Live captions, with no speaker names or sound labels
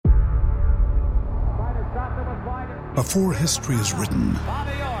Before history is written,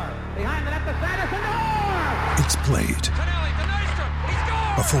 it's played.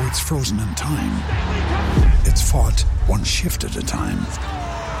 Before it's frozen in time, it's fought one shift at a time.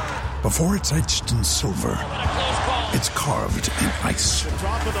 Before it's etched in silver, it's carved in ice.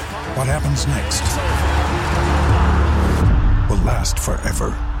 What happens next will last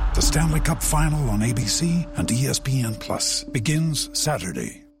forever. The Stanley Cup Final on ABC and ESPN Plus begins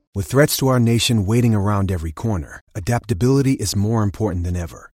Saturday. With threats to our nation waiting around every corner, adaptability is more important than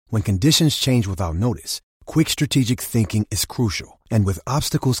ever. When conditions change without notice, quick strategic thinking is crucial. And with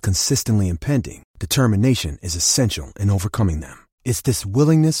obstacles consistently impending, determination is essential in overcoming them. It's this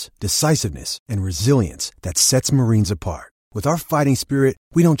willingness, decisiveness, and resilience that sets Marines apart. With our fighting spirit,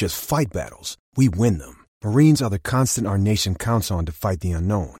 we don't just fight battles, we win them. Marines are the constant our nation counts on to fight the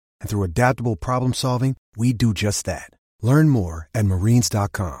unknown. And through adaptable problem solving, we do just that. Learn more at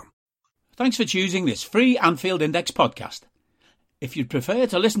marines.com. Thanks for choosing this free Anfield Index podcast. If you'd prefer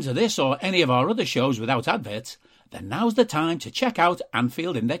to listen to this or any of our other shows without adverts, then now's the time to check out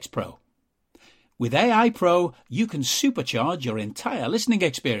Anfield Index Pro. With AI Pro, you can supercharge your entire listening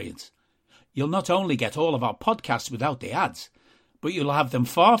experience. You'll not only get all of our podcasts without the ads, but you'll have them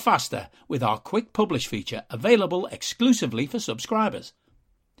far faster with our Quick Publish feature available exclusively for subscribers.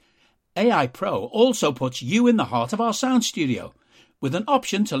 AI Pro also puts you in the heart of our sound studio, with an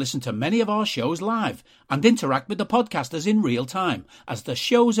option to listen to many of our shows live and interact with the podcasters in real time as the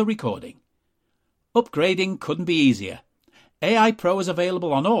shows are recording. Upgrading couldn't be easier. AI Pro is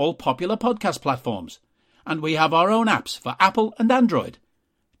available on all popular podcast platforms, and we have our own apps for Apple and Android.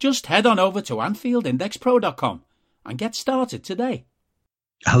 Just head on over to AnfieldIndexPro.com and get started today.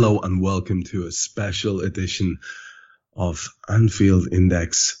 Hello and welcome to a special edition of Anfield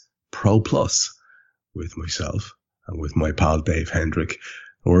Index Pro Plus with myself and with my pal Dave Hendrick.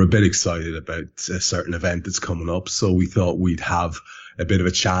 We're a bit excited about a certain event that's coming up, so we thought we'd have a bit of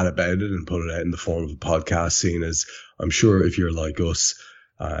a chat about it and put it out in the form of a podcast, seeing as I'm sure if you're like us,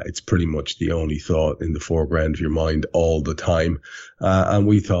 it's pretty much the only thought in the foreground of your mind all the time. And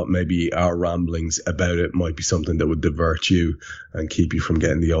we thought maybe our ramblings about it might be something that would divert you and keep you from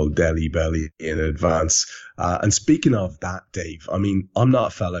getting the old deli belly in advance. And speaking of that, Dave, I mean, I'm not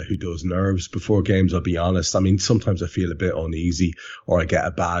a fella who does nerves before games, I'll be honest. I mean, sometimes I feel a bit uneasy or I get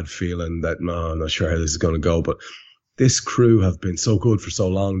a bad feeling that, no, I'm not sure how this is going to go. But this crew have been so good for so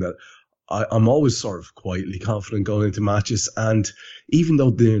long that I'm always sort of quietly confident going into matches. And even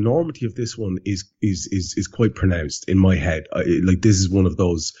though the enormity of this one is quite pronounced in my head, this is one of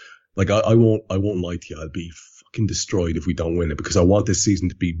those, I won't lie to you. I'll be fucking destroyed if we don't win it, because I want this season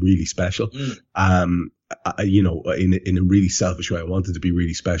to be really special. In a really selfish way, I want it to be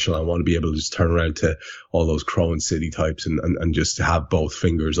really special. I want to be able to just turn around to all those Crowan City types and just have both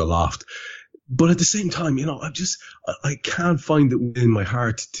fingers aloft. But at the same time, I can't find it within my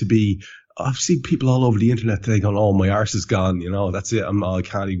heart to be. I've seen people all over the internet today going, "Oh, my arse is gone. That's it. I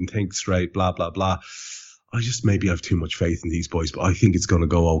can't even think straight. Blah blah blah." Maybe I have too much faith in these boys, but I think it's going to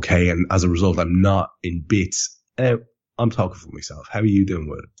go okay. And as a result, I'm not in bits. I'm talking for myself. How are you doing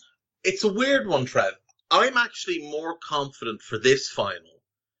with it? It's a weird one, Trev. I'm actually more confident for this final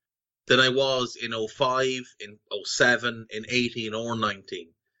than I was in 05, in 07, in 18 or 19.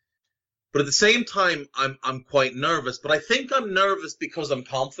 But at the same time, I'm quite nervous. But I think I'm nervous because I'm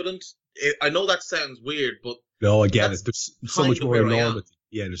confident. I know that sounds weird, but no, I get it. There's so much more enormity.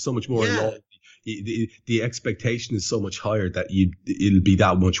 Yeah, there's so much more enormity. The expectation is so much higher that it'll be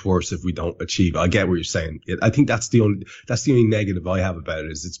that much worse if we don't achieve. I get what you're saying. I think that's the only negative I have about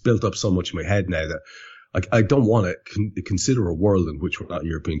it, is it's built up so much in my head now that I don't want to consider a world in which we're not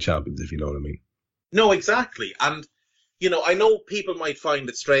European champions, if you know what I mean. No, exactly. And I know people might find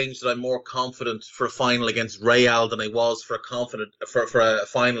it strange that I'm more confident for a final against Real than I was for a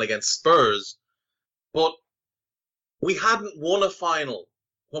final against Spurs. But we hadn't won a final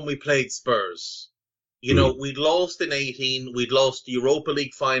when we played Spurs. We'd lost in 18, we'd lost the Europa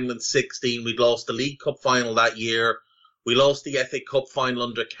League final in 16, we'd lost the League Cup final that year, we lost the FA Cup final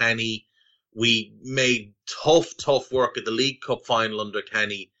under Kenny, we made tough work at the League Cup final under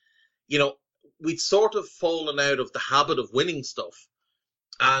Kenny. We'd sort of fallen out of the habit of winning stuff.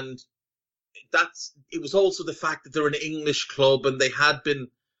 And it was also the fact that they're an English club and they had been,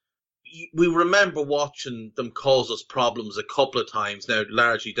 we remember watching them cause us problems a couple of times, now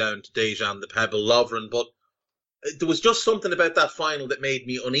largely down to Dejan the Pebble Lovren, but there was just something about that final that made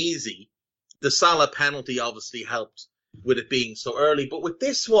me uneasy. The Salah penalty obviously helped with it being so early, but with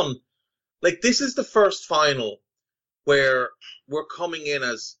this one, this is the first final where we're coming in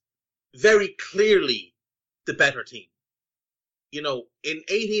as very clearly the better team. you know, in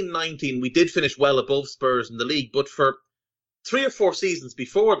 18-19, we did finish well above Spurs in the league, but for 3 or 4 seasons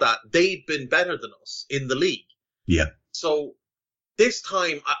before that, they'd been better than us in the league. Yeah. So this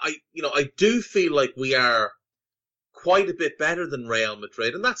time, I do feel like we are quite a bit better than Real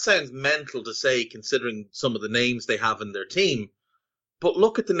Madrid. And that sounds mental to say, considering some of the names they have in their team. But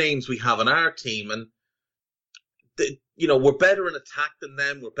look at the names we have in our team. And, we're better in attack than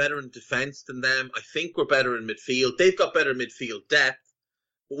them. We're better in defence than them. I think we're better in midfield. They've got better midfield depth.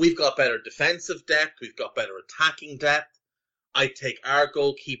 But we've got better defensive depth. We've got better attacking depth. I take our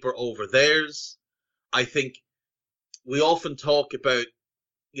goalkeeper over theirs. I think we often talk about,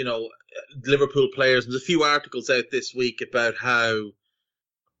 Liverpool players. There's a few articles out this week about how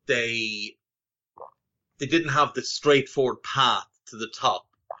they didn't have the straightforward path to the top.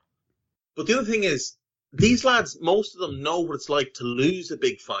 But the other thing is, these lads, most of them know what it's like to lose a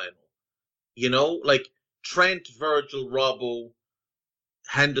big final. Like Trent, Virgil, Robbo,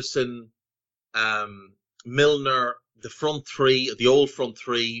 Henderson, Milner, the old front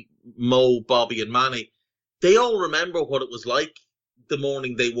three, Mo, Bobby and Manny. They all remember what it was like the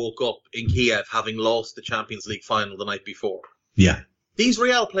morning they woke up in Kiev having lost the Champions League final the night before. Yeah. These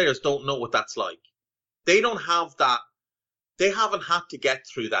Real players don't know what that's like. They don't have that. They haven't had to get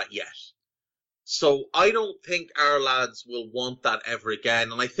through that yet. So I don't think our lads will want that ever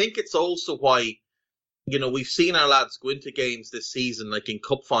again. And I think it's also why, we've seen our lads go into games this season, like in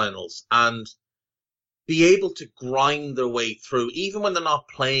cup finals, and be able to grind their way through, even when they're not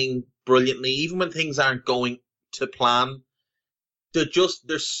playing brilliantly, even when things aren't going to plan. They're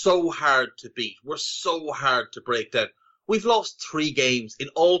so hard to beat. We're so hard to break down. We've lost 3 games in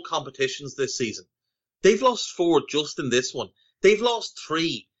all competitions this season. They've lost 4 just in this one. They've lost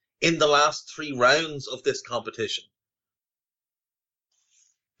 3 in the last 3 rounds of this competition.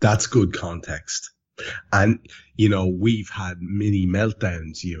 That's good context. And, we've had mini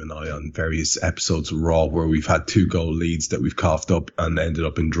meltdowns, you and I, on various episodes of Raw where we've had 2-goal leads that we've coughed up and ended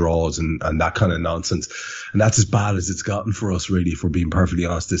up in draws and that kind of nonsense. And that's as bad as it's gotten for us, really, if we're being perfectly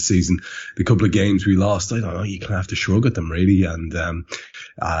honest this season. The couple of games we lost, I don't know, you kind of have to shrug at them, really. And the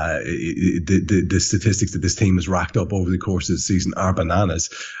statistics that this team has racked up over the course of the season are bananas.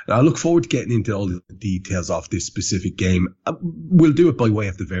 And I look forward to getting into all the details of this specific game. We'll do it by way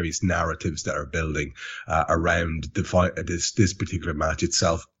of the various narratives that are building around this particular match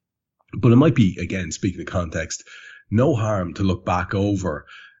itself. But it might be, again, speaking of context, no harm to look back over,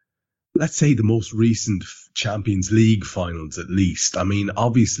 let's say, the most recent Champions League finals, at least. I mean,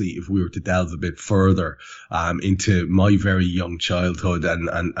 obviously, if we were to delve a bit further into my very young childhood and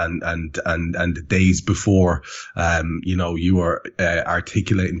the days before, you were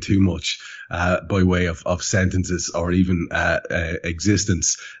articulating too much by way of sentences or even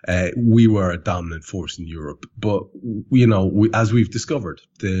existence, we were a dominant force in Europe. But as we've discovered,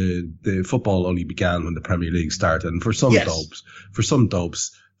 the football only began when the Premier League started, and for some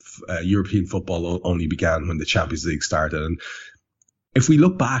dopes, European football only began when the Champions League started. And if we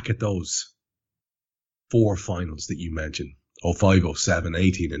look back at those 4 finals that you mentioned, 05, 07,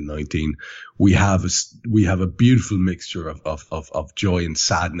 18 and 19, we have a beautiful mixture of joy and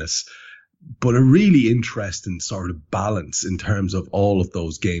sadness, but a really interesting sort of balance in terms of all of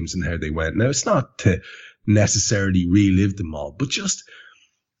those games and how they went. Now, it's not to necessarily relive them all, but just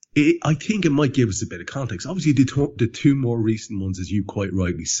I think it might give us a bit of context. Obviously, the 2 more recent ones, as you quite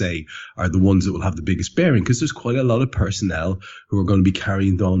rightly say, are the ones that will have the biggest bearing, because there's quite a lot of personnel who are going to be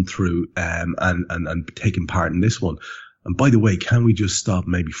carrying on through and taking part in this one. And by the way, can we just stop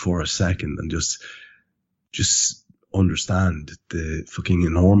maybe for a second and just understand the fucking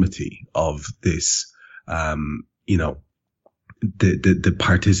enormity of this, the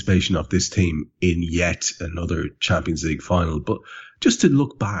participation of this team in yet another Champions League final. But just to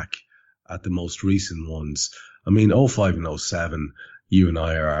look back at the most recent ones, I mean, 05 and 07, you and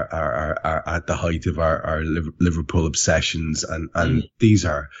I are at the height of our Liverpool obsessions, and these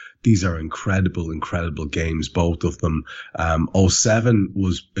are incredible games, both of them. 07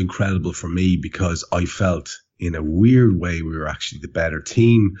 was incredible for me because I felt in a weird way we were actually the better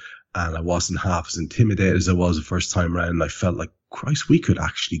team, and I wasn't half as intimidated as I was the first time around. I felt like, Christ, we could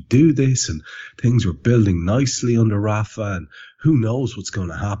actually do this, and things were building nicely under Rafa, and who knows what's going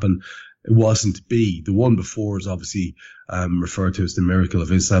to happen. It wasn't to be. The one before is obviously referred to as the miracle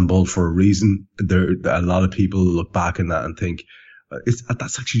of Istanbul for a reason. A lot of people look back on that and think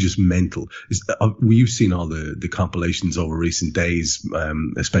that's actually just mental. We've seen all the compilations over recent days,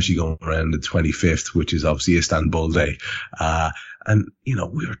 especially going around the 25th, which is obviously Istanbul Day. And,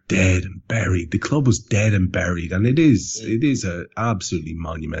 we were dead and buried. The club was dead and buried. And it is an absolutely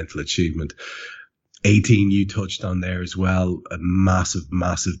monumental achievement. 18, you touched on there as well. A massive,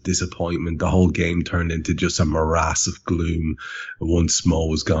 massive disappointment. The whole game turned into just a morass of gloom. Once Mo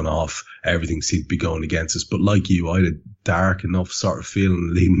was gone off, everything seemed to be going against us. But like you, I had a dark enough sort of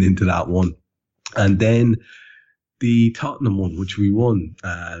feeling leading into that one. And then the Tottenham one, which we won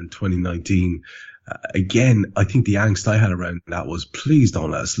in 2019. Again, I think the angst I had around that was, please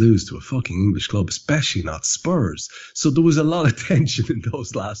don't let us lose to a fucking English club, especially not Spurs. So there was a lot of tension in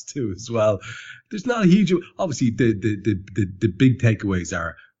those last two as well. There's not a huge, obviously the big takeaways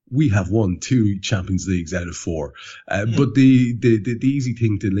are we have won 2 Champions Leagues out of 4. But the easy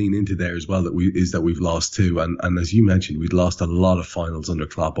thing to lean into there as well is that we've lost 2. And as you mentioned, we'd lost a lot of finals under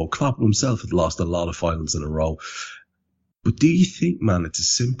Klopp. Klopp himself had lost a lot of finals in a row. But do you think, man, it's as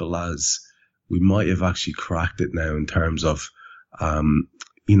simple as we might have actually cracked it now in terms of, when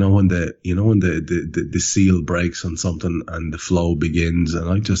the seal breaks on something and the flow begins. And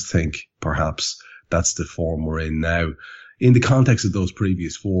I just think perhaps that's the form we're in now. In the context of those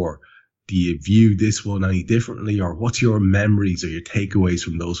previous 4, do you view this one any differently, or what's your memories or your takeaways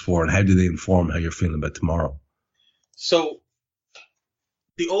from those 4, and how do they inform how you're feeling about tomorrow? So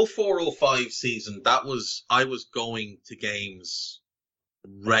the 04-05 season, I was going to games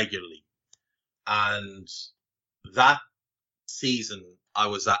regularly. And that season, I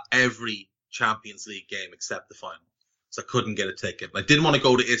was at every Champions League game except the final. So I couldn't get a ticket. I didn't want to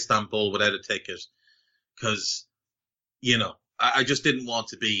go to Istanbul without a ticket because, I just didn't want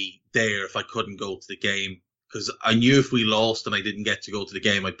to be there if I couldn't go to the game. Because I knew if we lost and I didn't get to go to the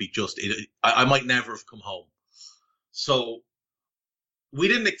game, I might never have come home. So we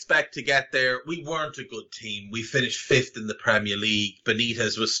didn't expect to get there. We weren't a good team. We finished 5th in the Premier League.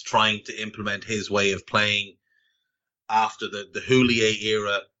 Benitez was trying to implement his way of playing after the Houllier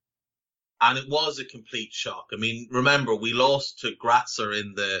era. And it was a complete shock. I mean, remember, we lost to Grazzer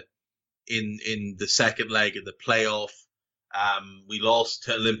in the second leg of the playoff. We lost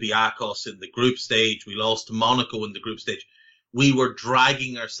to Olympiacos in the group stage. We lost to Monaco in the group stage. We were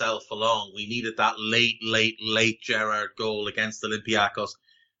dragging ourselves along. We needed that late Gerrard goal against Olympiacos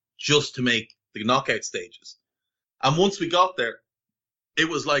just to make the knockout stages. And once we got there, it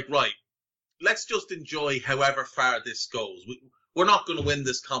was like, right, let's just enjoy however far this goes. We're not going to win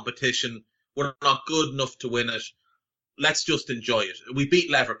this competition. We're not good enough to win it. Let's just enjoy it. We beat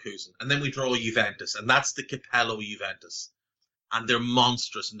Leverkusen, and then we draw Juventus, and that's the Capello Juventus. And they're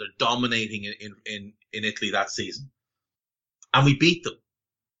monstrous, and they're dominating in Italy that season. And we beat them.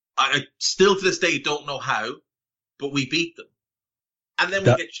 I still to this day don't know how, but we beat them. And then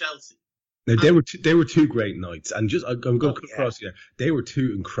we get Chelsea. Now, they were 2 great nights, and I'm going to come across here. They were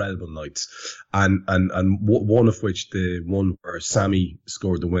 2 incredible nights, and one of which, the one where Sammy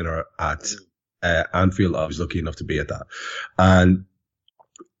scored the winner at Anfield, I was lucky enough to be at that. And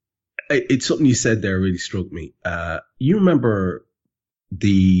it's something you said there really struck me. You remember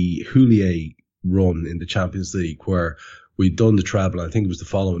the Houllier run in the Champions League where we'd done the treble. I think it was the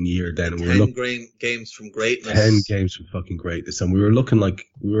following year then. And 10 games from greatness. 10 games from fucking greatness. And we were looking like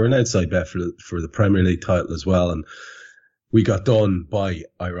we were an outside bet for the Premier League title as well. And we got done by,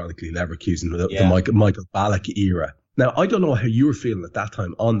 ironically, Leverkusen, the Michael Ballack era. Now, I don't know how you were feeling at that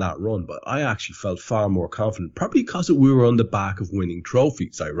time on that run, but I actually felt far more confident, probably because we were on the back of winning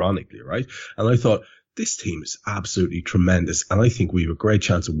trophies, ironically, right? And I thought, this team is absolutely tremendous, and I think we have a great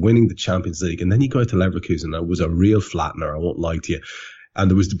chance of winning the Champions League. And then you go out to Leverkusen, and it was a real flattener, I won't lie to you.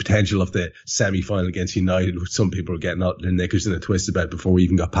 And there was the potential of the semi-final against United, which some people were getting out their knickers in a twist about before we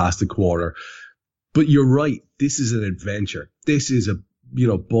even got past the quarter. But you're right, this is an adventure. This is a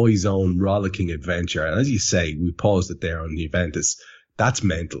boys' own rollicking adventure. And as you say, we paused it there on Juventus. That's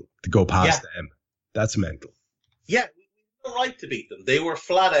mental to go past them. That's mental. Yeah, we had no right to beat them. They were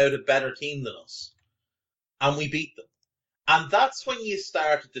flat out a better team than us. And we beat them. And that's when you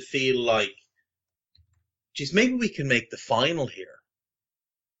started to feel like, geez, maybe we can make the final here.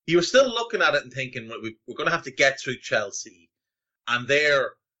 You were still looking at it and thinking, we're going to have to get through Chelsea. And they're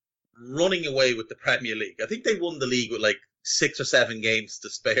running away with the Premier League. I think they won the league with 6 or 7 games to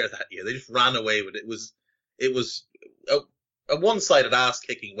spare that year. They just ran away with it. It was a one-sided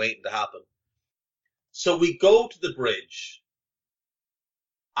ass-kicking waiting to happen. So we go to the bridge,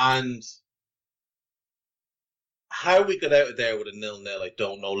 and how we got out of there with a 0-0, I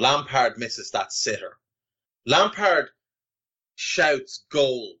don't know. Lampard misses that sitter. Lampard shouts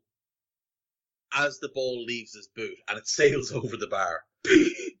goal as the ball leaves his boot, and it sails over the bar.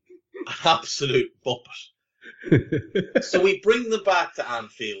 An absolute bumpet. So we bring them back to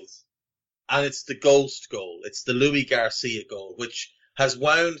Anfield, and it's the ghost goal. It's the Louis Garcia goal, which has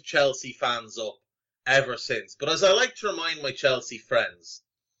wound Chelsea fans up ever since. But as I like to remind my Chelsea friends,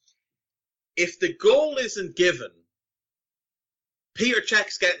 if the goal isn't given, Peter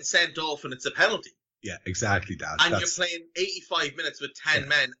Cech's getting sent off and it's a penalty. Yeah, exactly that. And you're playing 85 minutes with 10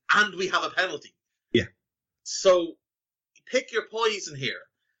 men and we have a penalty. Yeah. So pick your poison here.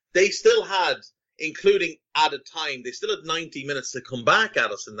 They still had, including added time, they still had 90 minutes to come back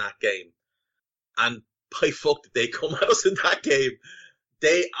at us in that game. And by fuck did they come at us in that game.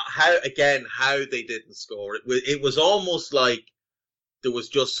 How they didn't score. It was almost like there was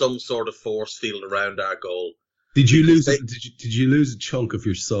just some sort of force field around our goal. Did you lose a chunk of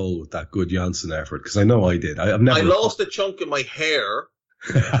your soul with that good Janssen effort? Because I know I did. I lost a chunk of my hair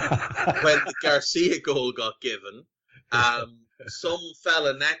when the Garcia goal got given. Some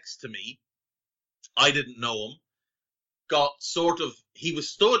fella next to me, I didn't know him, he was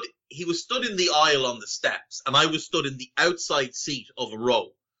stood in the aisle on the steps, and I was stood in the outside seat of a row.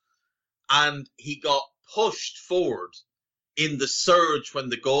 And he got pushed forward in the surge when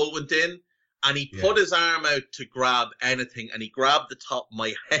the goal went in, and he put his arm out to grab anything, and he grabbed the top of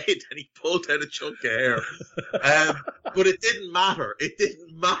my head, and he pulled out a chunk of hair. But it didn't matter. It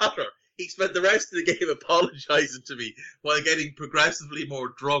didn't matter. He spent the rest of the game apologising to me while getting progressively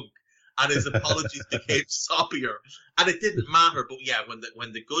more drunk, and his apologies became soppier. And it didn't matter. But yeah, when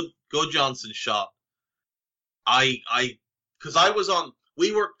the good Johnson shot, we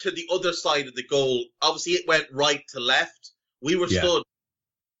were to the other side of the goal. Obviously, it went right to left. We were stood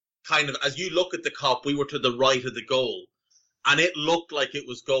kind of, as you look at the cop, we were to the right of the goal. And it looked like it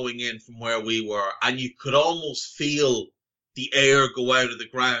was going in from where we were. And you could almost feel the air go out of the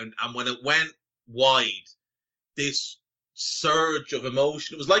ground. And when it went wide, this surge of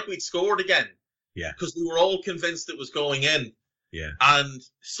emotion, it was like we'd scored again. Yeah. Because we were all convinced it was going in. Yeah. And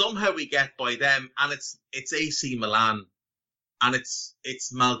somehow we get by them, and it's AC Milan. And it's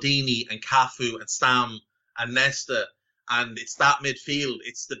Maldini and Cafu and Stam and Nesta. And it's that midfield.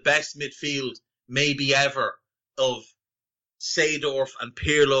 It's the best midfield maybe ever of Seedorf and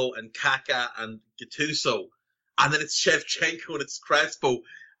Pirlo and Kaká and Gattuso. And then it's Shevchenko and it's Crespo.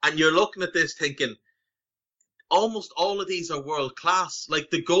 And you're looking at this thinking, almost all of these are world class. Like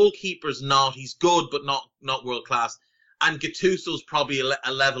the goalkeeper's he's good, but not world class. And Gattuso's probably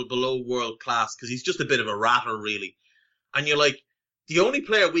a level below world class because he's just a bit of a ratter, really. And you're like, the only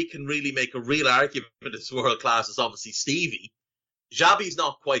player we can really make a real argument is world class is obviously Stevie. Xabi's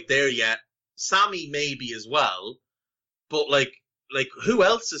not quite there yet. Sammy maybe as well. But like who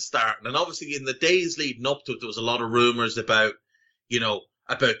else is starting? And obviously in the days leading up to it, there was a lot of rumours about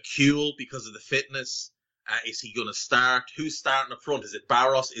Kuhl because of the fitness. Is he going to start? Who's starting up front? Is it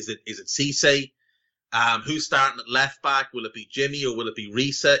Barros? Is it Cisse? Who's starting at left back? Will it be Jimmy or will it be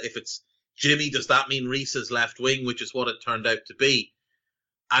Risa? If it's Jimmy, does that mean Risa's left wing, which is what it turned out to be?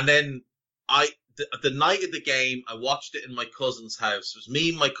 And then the night of the game, I watched it in my cousin's house. It was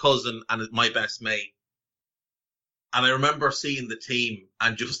me, my cousin, and my best mate. And I remember seeing the team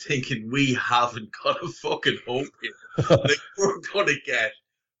and just thinking, we haven't got a fucking hope here. Like, we're going to get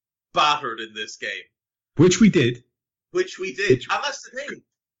battered in this game. Which we did. And that's the thing.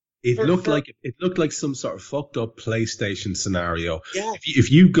 It looked like some sort of fucked up PlayStation scenario. Yeah.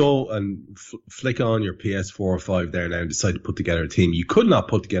 If you go and flick on your PS4 or 5 there now and decide to put together a team, you could not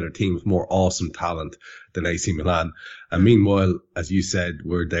put together a team with more awesome talent than AC Milan. And meanwhile, as you said,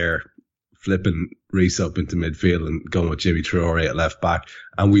 we're there flipping Reece up into midfield and going with Jimmy Traore at left back,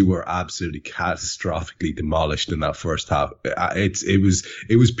 and we were absolutely catastrophically demolished in that first half. It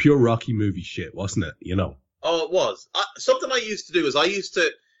was pure Rocky movie shit, wasn't it? You know. Oh, it was. Something I used to do is I used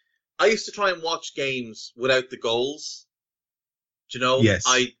to try and watch games without the goals. Do you know? Yes.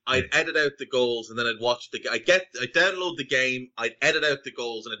 I'd edit out the goals and then I'd watch I'd download the game, I'd edit out the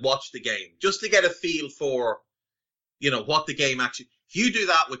goals and I'd watch the game just to get a feel for, what the game actually. If you do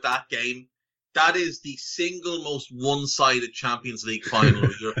that with that game, that is the single most one-sided Champions League final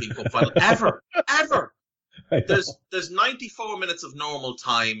or European Cup final ever. There's 94 minutes of normal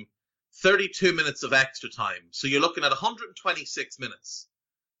time, 32 minutes of extra time. So you're looking at 126 minutes.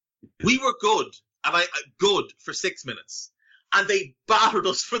 We were good, and good for 6 minutes, and they battered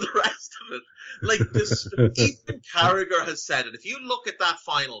us for the rest of it. Like Ethan Carragher has said it. If you look at that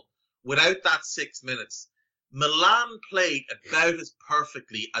final without that 6 minutes, Milan played about as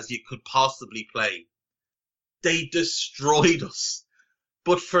perfectly as you could possibly play. They destroyed us,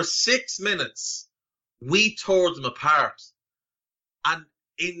 but for 6 minutes, we tore them apart, and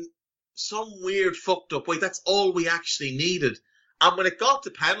in some weird fucked up way, that's all we actually needed. And when it got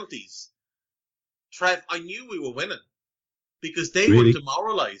to penalties, Trev, I knew we were winning because they were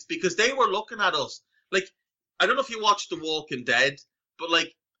demoralised, because they were looking at us. Like, I don't know if you watched The Walking Dead, but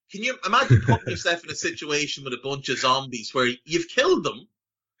like, can you imagine putting yourself in a situation with a bunch of zombies where you've killed them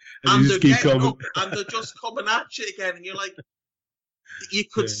and you they're just keep getting coming. up, and they're just coming at you again, and you're like, you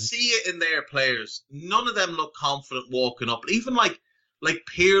could see it in their players. None of them look confident walking up. Even like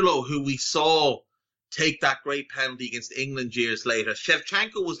Pirlo, who we saw take that great penalty against England years later.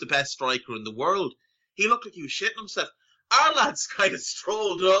 Shevchenko was the best striker in the world. He looked like he was shitting himself. Our lads kind of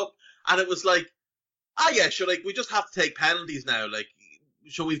strolled up, and it was like, yeah, sure, like, we just have to take penalties now. Like,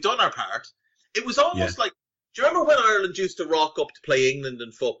 so we've done our part. It was almost like, do you remember when Ireland used to rock up to play England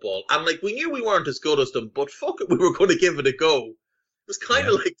in football? And, like, we knew we weren't as good as them, but fuck it, we were going to give it a go. It was kind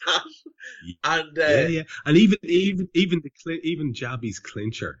of like that. And and even Jabby's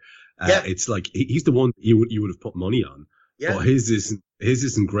clincher, it's like he's the one you would have put money on. Yeah. But his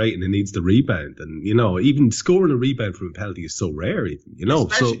isn't great, and it needs the rebound. And even scoring a rebound from a penalty is so rare.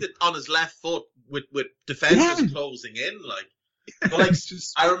 Especially on his left foot with defenders closing in. Like, but like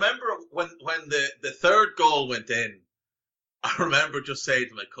I remember when the third goal went in, I remember just saying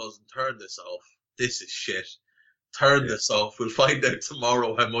to my cousin, "Turn this off. This is shit. Turn this off. We'll find out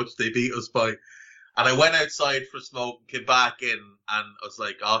tomorrow how much they beat us by." And I went outside for a smoke, came back in, and I was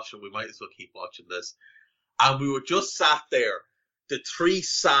like, "Oh, sure, we might as well keep watching this." And we were just sat there, the three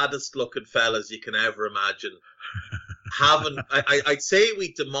saddest looking fellas you can ever imagine. I'd say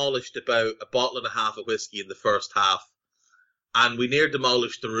we demolished about a bottle and a half of whiskey in the first half, and we near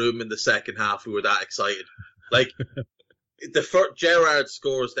demolished the room in the second half. We were that excited. Like, Gerrard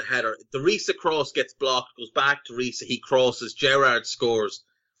scores the header. The Risa cross gets blocked, goes back to Risa. He crosses. Gerrard scores.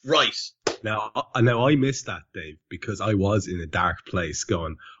 Right. Now I missed that, Dave, because I was in a dark place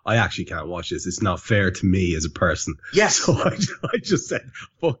going, I actually can't watch this. It's not fair to me as a person. Yes. So I just said,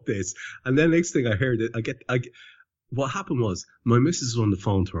 fuck this. And then next thing I heard, what happened was my missus was on the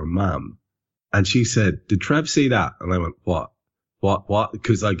phone to her mum, and she said, "Did Trev see that?" And I went, What?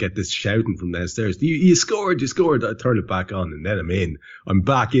 Because I get this shouting from downstairs. You scored. I turn it back on, and then I'm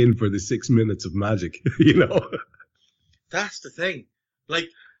back in for the 6 minutes of magic, That's the thing. Like,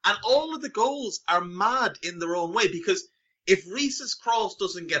 and all of the goals are mad in their own way, because if Reese's cross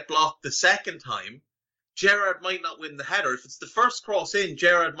doesn't get blocked the second time, Gerrard might not win the header. If it's the first cross in,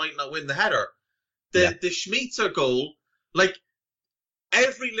 Gerrard might not win the header. The Schmeitzer goal, like,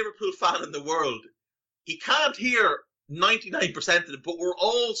 every Liverpool fan in the world, he can't hear 99% of it, but we're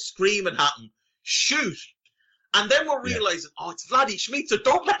all screaming at him, shoot. And then we're realising, it's Vladdy Schmeitzer,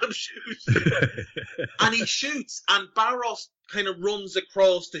 don't let him shoot. And he shoots, and Barros kind of runs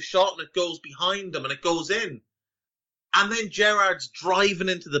across the shot, and it goes behind him, and it goes in. And then Gerrard's driving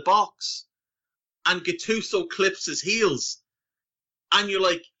into the box, and Gattuso clips his heels. And you're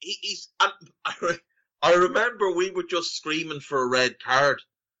like, I remember we were just screaming for a red card.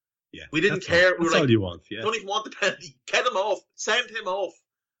 Yeah, we didn't care. We were like, all you want. Yeah. Don't even want the penalty. Get him off. Send him off.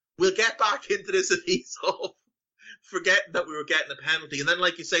 We'll get back into this if he's off. Forgetting that we were getting a penalty. And then,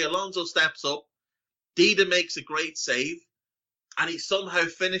 like you say, Alonso steps up. Dida makes a great save. And he somehow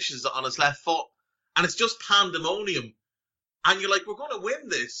finishes it on his left foot. And it's just pandemonium. And you're like, we're going to win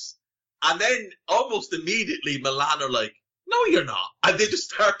this. And then almost immediately Milan are like, no, you're not. And they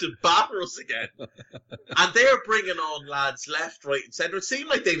just start to batter us again. And they're bringing on lads left, right, and centre. It seemed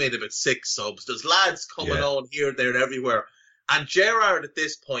like they made about 6 subs. There's lads coming on here, there, and everywhere. And Gerrard at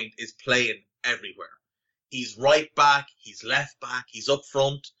this point is playing everywhere. He's right back. He's left back. He's up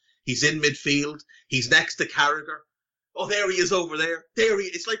front. He's in midfield. He's next to Carragher. Oh, there he is over there. There he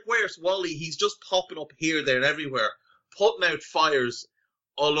is. It's like, where's Wally? He's just popping up here, there, and everywhere, putting out fires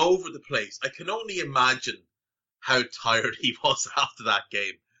all over the place. I can only imagine how tired he was after that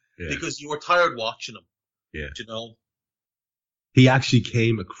game, because you were tired watching him. Yeah. Do you know? He actually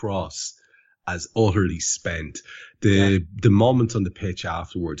came across as utterly spent. The moment on the pitch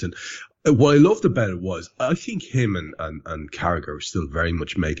afterwards, and what I loved about it was, I think him and Carragher were still very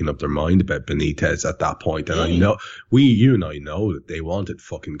much making up their mind about Benitez at that point. And I know, you and I know that they wanted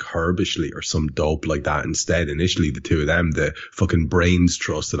fucking Kerbishley or some dope like that instead. Initially, the two of them, the fucking brains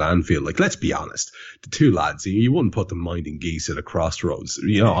trust at Anfield. Like, let's be honest, the two lads, you wouldn't put them minding geese at a crossroads,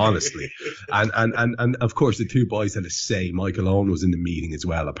 honestly. and of course, the two boys had a say. Michael Owen was in the meeting as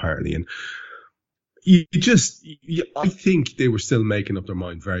well, apparently. And I think they were still making up their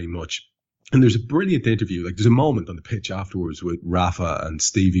mind very much. And there's a brilliant interview. Like, there's a moment on the pitch afterwards with Rafa and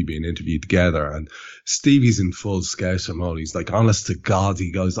Stevie being interviewed together, and Stevie's in full Scouser mode. He's like, honest to God,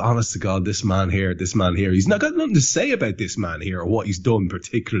 he goes, honest to God, this man here. He's not got nothing to say about this man here or what he's done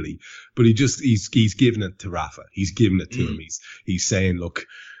particularly, but he's giving it to Rafa. He's giving it to him. He's saying, look,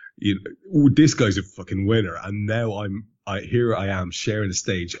 this guy's a fucking winner, and now here I am sharing the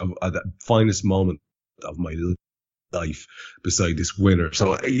stage of the finest moment of my life beside this winner.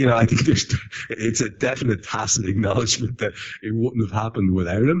 So, I think it's a definite tacit acknowledgement that it wouldn't have happened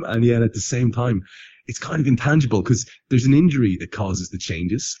without him. And yet at the same time, it's kind of intangible because there's an injury that causes the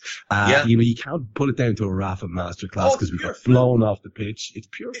changes. You can't put it down to a Rafa masterclass because we got blown off the pitch. It's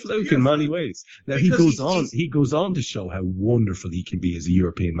pure fluke in many ways. Now he goes on to show how wonderful he can be as a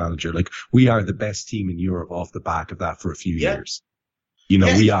European manager. Like, we are the best team in Europe off the back of that for a few years.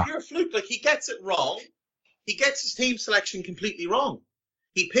 We are. Pure fluke. Like, he gets it wrong. He gets his team selection completely wrong.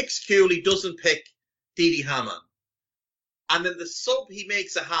 He picks Cooley, doesn't pick Didi Hamann. And then the sub he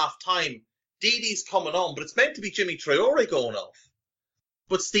makes at half time, Didi's coming on, but it's meant to be Jimmy Traore going off.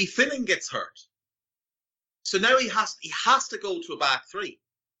 But Steve Finnan gets hurt. So now he has to go to a back three.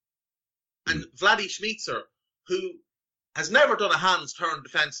 And Vladi Schmitzer, who has never done a hands turn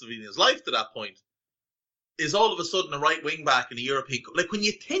defensively in his life to that point, is all of a sudden a right wing back in a European Cup. Like, when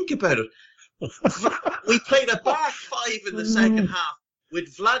you think about it, we played a back five in the second half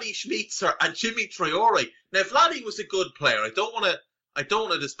with Vladi Schmitzer and Jimmy Traore. Now, Vladi was a good player. I don't want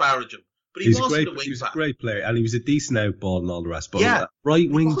to disparage him. But he was a great player, and he was a decent outball and all the rest. But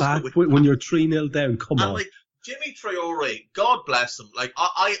right wing back, when you're 3-0 down, come on. Like, Jimmy Traore, God bless him. Like,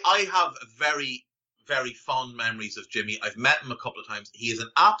 I have very, very fond memories of Jimmy. I've met him a couple of times. He is an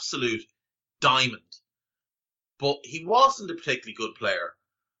absolute diamond. But he wasn't a particularly good player.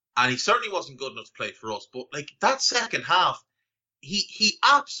 And he certainly wasn't good enough to play for us. But, like, that second half, he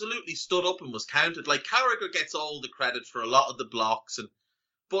absolutely stood up and was counted. Like, Carragher gets all the credit for a lot of the blocks.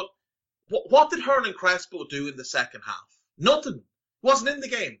 But what did Hernan Crespo do in the second half? Nothing. Wasn't in the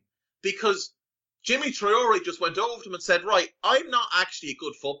game. Because Jimmy Traore just went over to him and said, right, I'm not actually a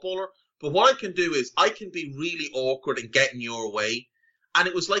good footballer, but what I can do is I can be really awkward and get in your way. And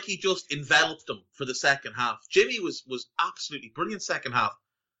it was like he just enveloped him for the second half. Jimmy was absolutely brilliant second half.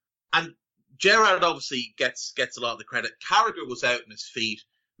 And Gerrard obviously gets a lot of the credit. Carragher was out on his feet,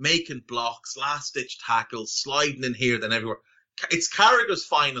 making blocks, last-ditch tackles, sliding in here, then everywhere. It's Carragher's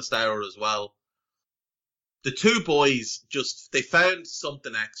finest hour as well. The two boys they found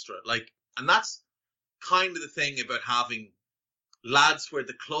something extra. Like, and that's kind of the thing about having lads where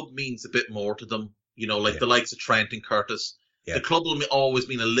the club means a bit more to them. The likes of Trent and Curtis. Yeah. The club will always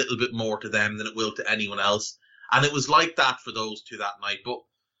mean a little bit more to them than it will to anyone else. And it was like that for those two that night. But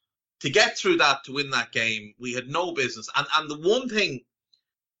to get through that, to win that game, we had no business. And the one thing,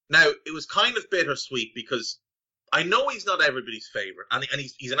 now, it was kind of bittersweet because I know he's not everybody's favourite, and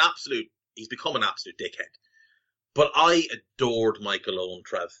he's become an absolute dickhead. But I adored Michael Owen,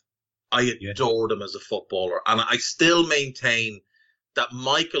 Trev. I adored him as a footballer, and I still maintain that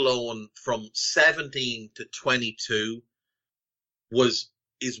Michael Owen from 17 to 22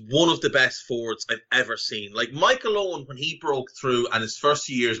 is one of the best forwards I've ever seen. Like, Michael Owen, when he broke through and his first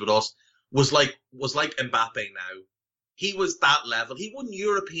few years with us, was like Mbappe now. He was that level. He won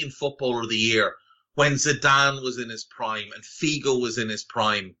European Footballer of the Year when Zidane was in his prime and Figo was in his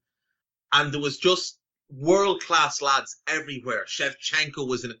prime. And there was just world-class lads everywhere. Shevchenko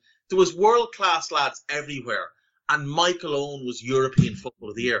was in it. There was world-class lads everywhere. And Michael Owen was European Footballer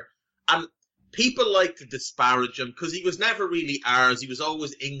of the Year. And people like to disparage him because he was never really ours. He was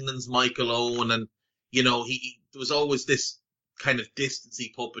always England's Michael Owen. And, there was always this kind of distance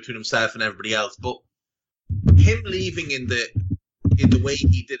he put between himself and everybody else. But him leaving in the way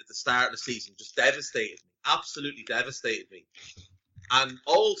he did at the start of the season just devastated me. Absolutely devastated me. And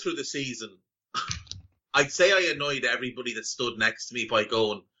all through the season, I'd say I annoyed everybody that stood next to me by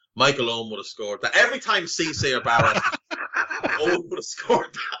going, Michael Owen would have scored that. Every time Cisse or Barrett, Owen would have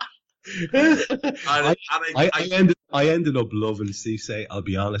scored that. I ended up loving Cisse, I'll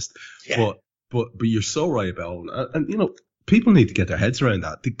be honest. Yeah. But you're so right about Owen. And people need to get their heads around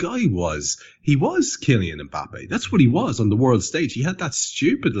that. The guy was Kylian Mbappe. That's what he was on the world stage. He had that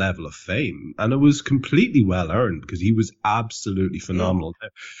stupid level of fame, and it was completely well earned because he was absolutely phenomenal. Yeah.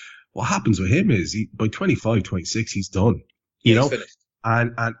 What happens with him is by 25, 26, he's done. He's finished.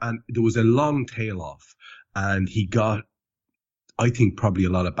 And there was a long tail off, and he got, I think, probably a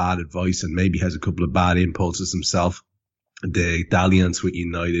lot of bad advice, and maybe has a couple of bad impulses himself. The dalliance with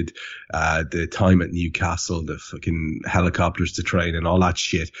United, the time at Newcastle, the fucking helicopters to train and all that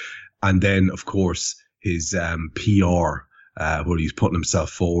shit. And then, of course, his PR, where he's putting himself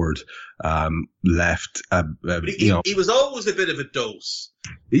forward, left. He was always a bit of a dose.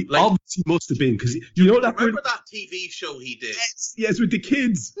 He obviously must have been, because remember that TV show he did? Yes, with the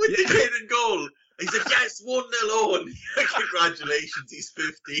kids. With the kid in goal. He said, yes, 1-0 Owen. Congratulations, he's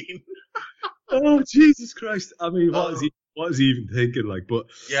 15. Oh, Jesus Christ. I mean, what is he even thinking? Like, but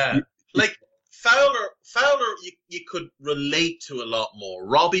yeah, like Fowler, you could relate to a lot more.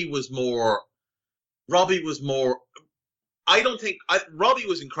 Robbie Robbie was more. I don't think Robbie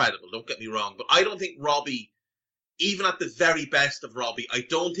was incredible. Don't get me wrong, but I don't think Robbie, even at the very best of Robbie, I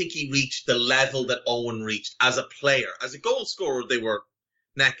don't think he reached the level that Owen reached as a player. As a goal scorer, they were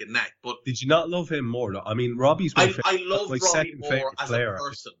neck and neck. But did you not love him more? I mean, Robbie's I love Robbie more as a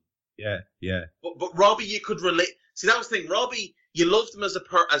person. Yeah. But Robbie, you could relate. See, that was the thing. Robbie, you loved him as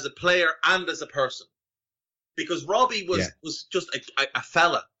a player and as a person, because Robbie was just a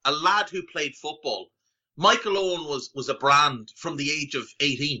fella, a lad who played football. Michael Owen was a brand from the age of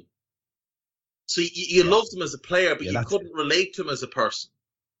 18. So you loved him as a player, but you couldn't relate to him as a person.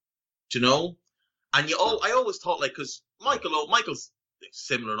 Do you know? And I always thought, like, because Michael's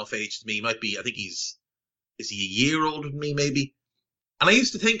similar enough age to me. He might be, I think is he a year older than me, maybe? And I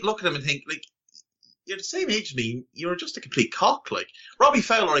used to look at him and think, like, you're the same age as me. You're just a complete cock. Like, Robbie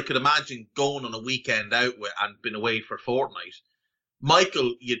Fowler, I could imagine going on a weekend out with and been away for a fortnight.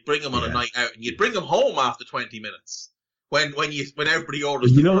 Michael, you'd bring him on a night out and you'd bring him home after 20 minutes when everybody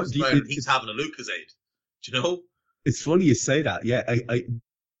orders the first round and he's having a Lucozade. Do you know? It's funny you say that. Yeah,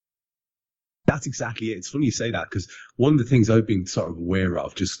 that's exactly it. It's funny you say that, because one of the things I've been sort of aware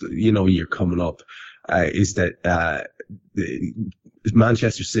of, just, you know, when you're coming up, is that the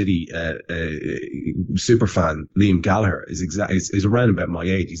Manchester City super fan Liam Gallagher is around about my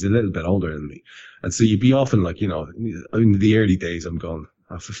age. He's a little bit older than me, and so you'd be often like, you know, in the early days, I'm going,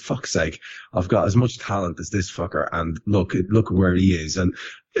 oh, for fuck's sake, I've got as much talent as this fucker, and look where he is. And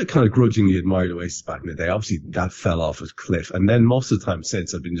I kind of grudgingly admired Oasis back in the day. Obviously, that fell off a cliff, and then most of the time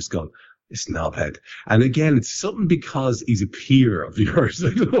since, I've been just going, this knobhead. And again, it's something because he's a peer of yours.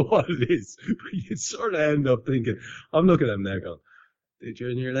 I don't know what it is, but you sort of end up thinking, I'm looking at him now going, dude,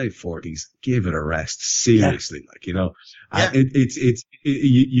 you're in your late 40s. Give it a rest. Seriously, like, you know,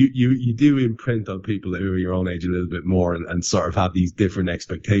 you do imprint on people who are your own age a little bit more, and sort of have these different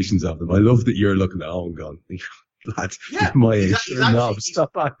expectations of them. I love that you're looking at Owen going, lad, my age, you're a knob.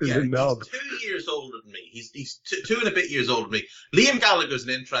 Stop acting a knob. He's 2 years older than me. He's two and a bit years older than me. Liam Gallagher's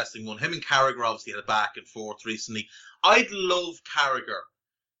an interesting one. Him and Carragher obviously had a back and forth recently. I'd love Carragher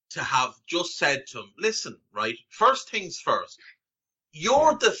to have just said to him, listen, right, first things first,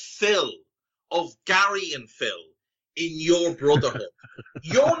 you're the Phil of Gary and Phil in your brotherhood.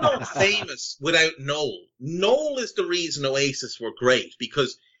 You're not famous without Noel. Noel is the reason Oasis were great,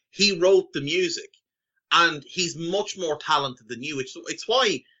 because he wrote the music. And he's much more talented than you. It's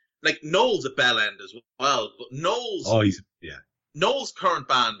why, like, Noel's a bell end as well. But Noel's current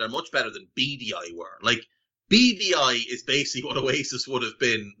band are much better than BDI were. Like, BDI is basically what Oasis would have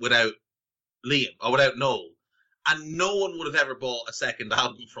been without Liam or without Noel. And no one would have ever bought a second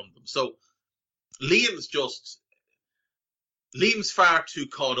album from them. So Liam's far too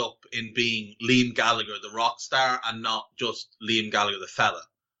caught up in being Liam Gallagher, the rock star, and not just Liam Gallagher, the fella.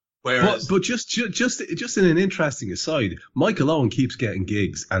 Whereas, but just in an interesting aside, Michael Owen keeps getting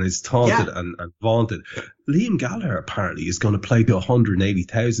gigs and is taunted and vaunted. Liam Gallagher apparently is going to play to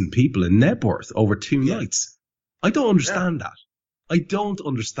 180,000 people in Nebworth over 2 nights. I don't understand that. I don't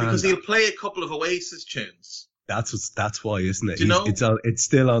understand because he'll play a couple of Oasis tunes. That's why, isn't it? He's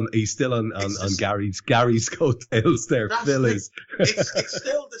still on Gary's coattails there. Phil is. It's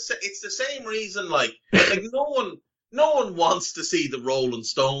still it's the same reason. Like no one wants to see the Rolling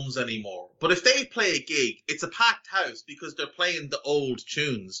Stones anymore. But if they play a gig, it's a packed house because they're playing the old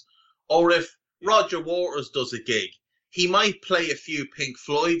tunes. Or if Roger Waters does a gig, he might play a few Pink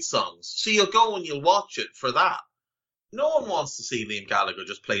Floyd songs. So you'll go and you'll watch it for that. No one wants to see Liam Gallagher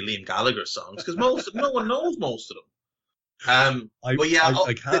just play Liam Gallagher songs because no one knows most of them.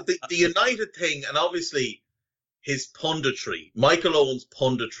 The United thing, and obviously his punditry, Michael Owen's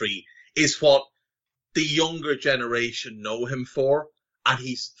punditry, is what the younger generation know him for, and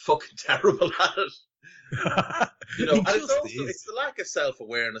he's fucking terrible at it. You know, and it's the lack of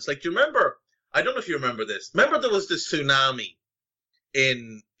self-awareness. Like, do you remember? I don't know if you remember this. Remember there was this tsunami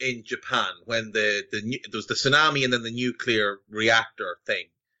in Japan when there was the tsunami and then the nuclear reactor thing.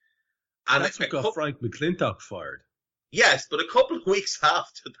 And that's what got Frank McClintock fired. Yes, but a couple of weeks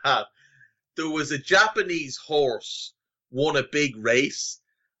after that, there was a Japanese horse won a big race,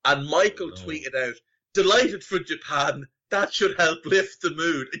 and Michael tweeted out, "Delighted for Japan, that should help lift the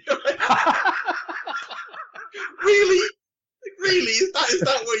mood." And you're like, really? Really? Is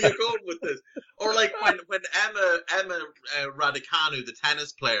that where you're going with this? Or like when Emma Raducanu, the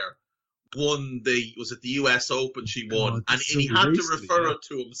tennis player, won the US Open, she won, and he had to refer it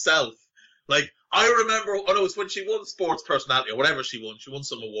to himself. Like, I remember, it was when she won Sports Personality or whatever she won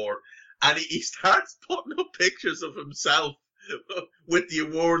some award, and he starts putting up pictures of himself with the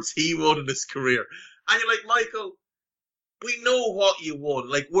awards he won in his career. And you're like, Michael, we know what you won.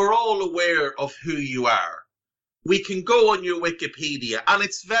 Like, we're all aware of who you are. We can go on your Wikipedia, and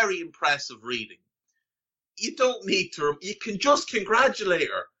it's very impressive reading. You don't need to, you can just congratulate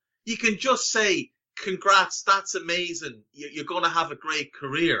her. You can just say, congrats, that's amazing. You're going to have a great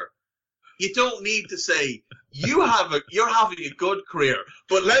career. You don't need to say, you're having a good career.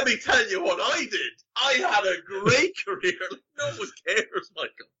 But let me tell you what I did. I had a great career. No one cares,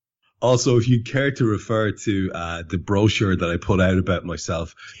 Michael. Also, if you care to refer to the brochure that I put out about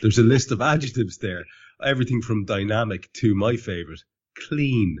myself, there's a list of adjectives there. Everything from dynamic to my favourite,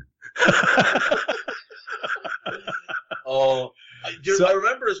 clean. I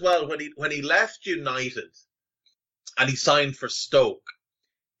remember as well when he left United and he signed for Stoke.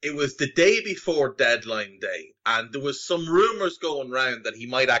 It was the day before deadline day, and there was some rumours going around that he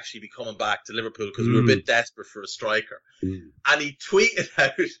might actually be coming back to Liverpool because we were a bit desperate for a striker. And he tweeted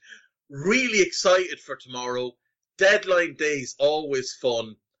out, really excited for tomorrow. Deadline day's always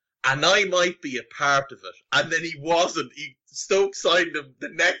fun, and I might be a part of it. And then he wasn't. Stoke signed him the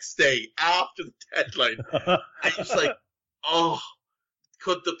next day after the deadline. And he's like, oh,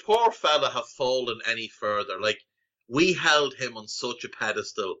 could the poor fella have fallen any further? Like, we held him on such a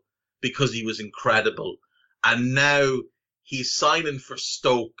pedestal because he was incredible. And now he's signing for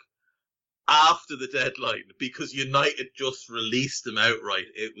Stoke after the deadline because United just released him outright.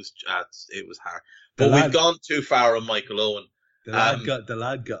 It was hard. But we've gone too far on Michael Owen. The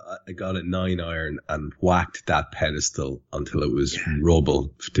lad got a 9-iron and whacked that pedestal until it was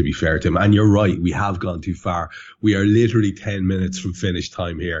rubble, to be fair to him. And you're right, we have gone too far. We are literally 10 minutes from finish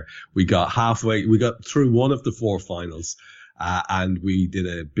time here. We got through one of the 4 finals. And we did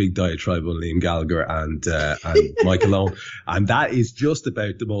a big diatribe on Liam Gallagher and Michael Owen. And that is just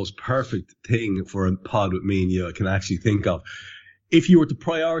about the most perfect thing for a pod with me and you I can actually think of. If you were to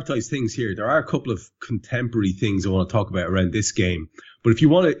prioritize things here, there are a couple of contemporary things I want to talk about around this game. But if you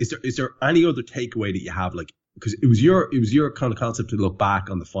want to, is there any other takeaway that you have? Like, because it was your kind of concept to look back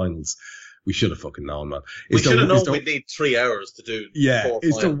on the finals. We should have fucking known, man. We should have known we'd need 3 hours to do. Yeah. 4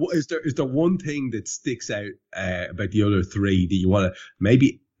 Is there one thing that sticks out about the other 3 that you want to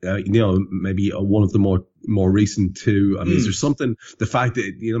maybe one of the more recent 2? I mean, is there something, the fact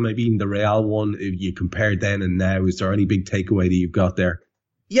that, maybe even the Real one, if you compare then and now, is there any big takeaway that you've got there?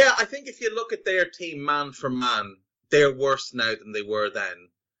 Yeah, I think if you look at their team man for man, they're worse now than they were then,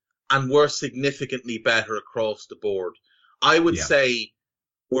 and we're significantly better across the board. I would say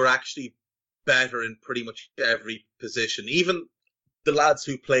we're actually better in pretty much every position. Even the lads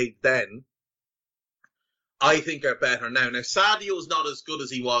who played then, I think are better now. Now, Sadio's not as good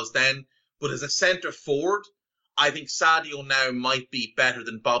as he was then, but as a centre forward, I think Sadio now might be better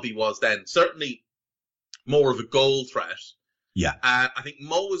than Bobby was then. Certainly more of a goal threat. Yeah. I think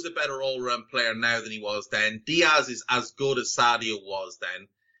Mo is a better all-round player now than he was then. Diaz is as good as Sadio was then.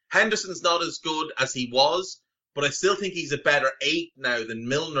 Henderson's not as good as he was, but I still think he's a better 8 now than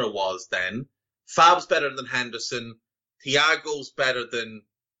Milner was then. Fab's better than Henderson. Thiago's better than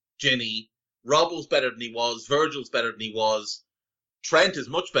Ginny. Robbo's better than he was. Virgil's better than he was. Trent is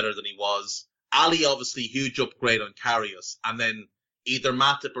much better than he was. Ali, obviously, huge upgrade on Karius. And then either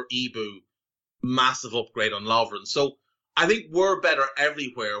Matip or Ibu, massive upgrade on Lovren. So I think we're better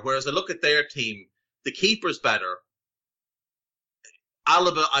everywhere. Whereas I look at their team, the keeper's better.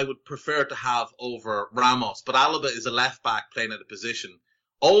 Alaba, I would prefer to have over Ramos. But Alaba is a left-back playing at a position.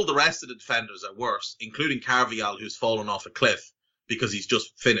 All the rest of the defenders are worse, including Carvajal, who's fallen off a cliff because he's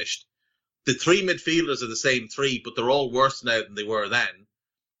just finished. The 3 midfielders are the same 3, but they're all worse now than they were then.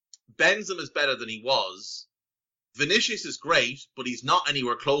 Benzema is better than he was. Vinicius is great, but he's not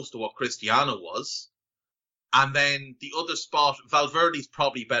anywhere close to what Cristiano was. And then the other spot, Valverde's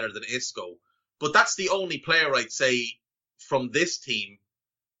probably better than Isco. But that's the only player I'd say from this team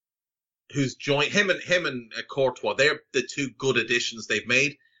who's joined him and Courtois. They're the 2 good additions they've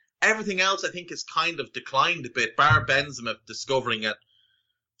made. Everything else, I think, has kind of declined a bit, bar Benzema discovering at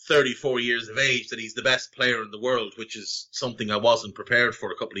 34 years of age that he's the best player in the world, which is something I wasn't prepared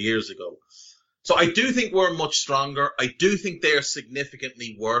for a couple of years ago. So I do think we're much stronger. I do think they're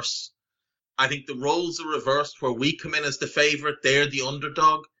significantly worse. I think the roles are reversed where we come in as the favourite, they're the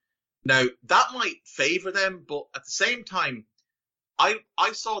underdog. Now, that might favour them, but at the same time, I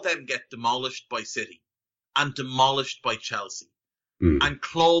saw them get demolished by City and demolished by Chelsea and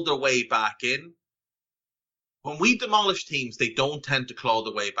claw their way back in. When we demolish teams, they don't tend to claw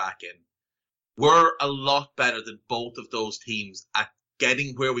their way back in. We're a lot better than both of those teams at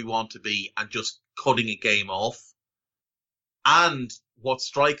getting where we want to be and just cutting a game off. And what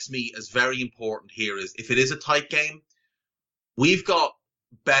strikes me as very important here is if it is a tight game, we've got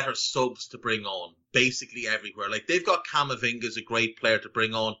better subs to bring on, basically everywhere. Like, they've got Camavinga as a great player to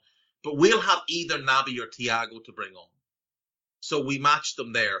bring on, but we'll have either Naby or Thiago to bring on. So we match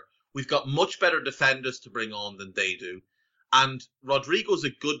them there. We've got much better defenders to bring on than they do. And Rodrigo's a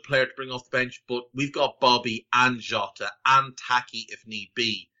good player to bring off the bench, but we've got Bobby and Jota and Taki if need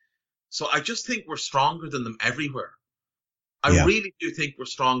be. So I just think we're stronger than them everywhere. I really do think we're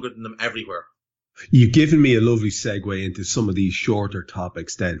stronger than them everywhere. You've given me a lovely segue into some of these shorter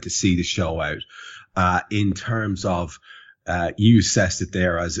topics then to see the show out. In terms of, you assessed it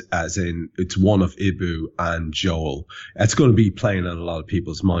there as in it's one of Ibu and Joel. It's going to be playing on a lot of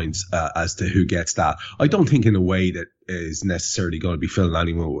people's minds as to who gets that. I don't think in a way that is necessarily going to be filling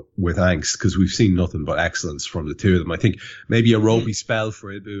anyone with angst, because we've seen nothing but excellence from the two of them. I think maybe a ropey spell for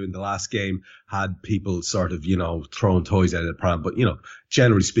Ibu in the last game had people sort of, throwing toys out of the pram. But,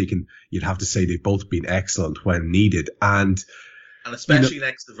 generally speaking, you'd have to say they've both been excellent when needed. And especially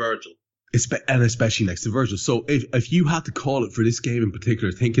next to Virgil. Especially next to Virgil. So if you had to call it for this game in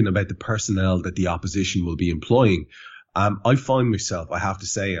particular, thinking about the personnel that the opposition will be employing, I find myself, I have to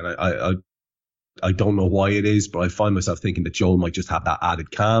say, and I don't know why it is, but I find myself thinking that Joel might just have that added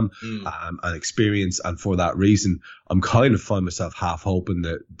calm and experience, and for that reason, I'm kind of find myself half hoping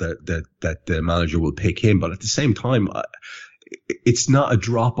that the manager will pick him. But at the same time, it's not a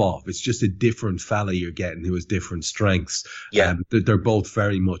drop off. It's just a different fella you're getting who has different strengths. Yeah, they're both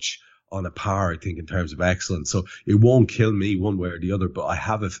very much on a par, I think, in terms of excellence. So it won't kill me one way or the other, but I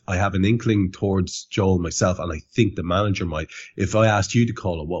have an inkling towards Joel myself, and I think the manager might. If I asked you to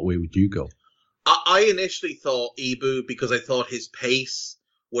call it, what way would you go? I initially thought Ibu, because I thought his pace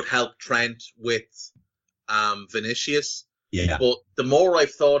would help Trent with Vinicius. Yeah. But the more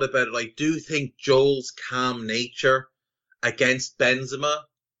I've thought about it, I do think Joel's calm nature against Benzema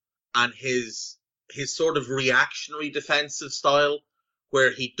and his sort of reactionary defensive style,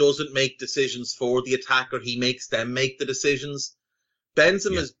 where he doesn't make decisions for the attacker, he makes them make the decisions.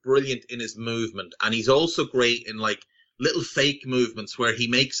 Benzema's brilliant in his movement, and he's also great in little fake movements where he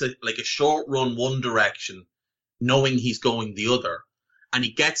makes a short run one direction, knowing he's going the other, and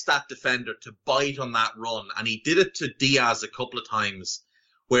he gets that defender to bite on that run. And he did it to Diaz a couple of times,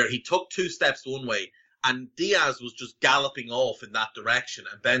 where he took 2 steps one way, and Diaz was just galloping off in that direction,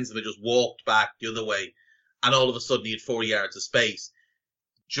 and Benzema just walked back the other way, and all of a sudden he had 4 yards of space.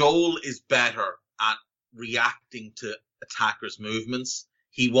 Joel is better at reacting to attackers' movements.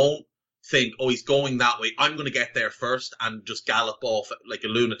 He won't think, he's going that way, I'm going to get there first, and just gallop off like a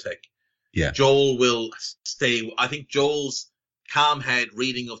lunatic. Yeah. Joel will stay. I think Joel's calm head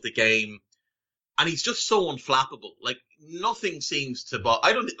reading of the game, and he's just so unflappable. Nothing seems to, but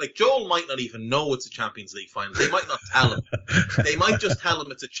I don't think, Joel might not even know it's a Champions League final. They might not tell him. They might just tell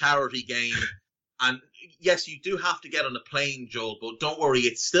him it's a charity game. And yes, you do have to get on a plane, Joel, but don't worry,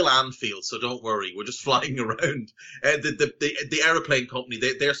 it's still Anfield, so don't worry. We're just flying around. The aeroplane company,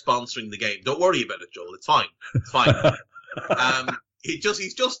 they're sponsoring the game. Don't worry about it, Joel. It's fine. It's fine.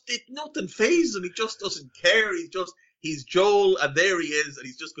 Nothing phases him. He just doesn't care. He's Joel, and there he is, and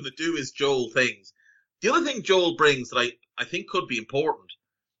he's just going to do his Joel things. The other thing Joel brings that I think could be important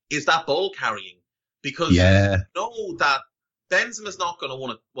is that ball carrying, because you know that Benzema's not going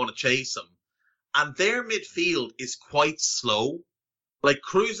to want to chase him. And their midfield is quite slow.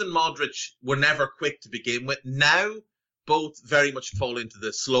 Kroos and Modric were never quick to begin with. Now, both very much fall into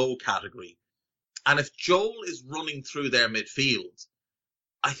the slow category. And if Joel is running through their midfield,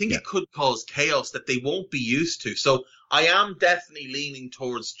 I think it could cause chaos that they won't be used to. So I am definitely leaning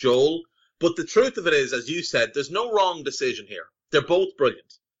towards Joel. But the truth of it is, as you said, there's no wrong decision here. They're both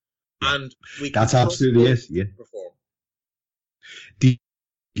brilliant. And that's absolutely it. Yeah. Perform.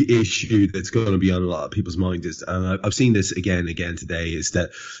 Issue that's going to be on a lot of people's minds is, and I've seen this again today, is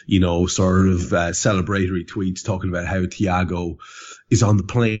that, sort of celebratory tweets talking about how Thiago is on the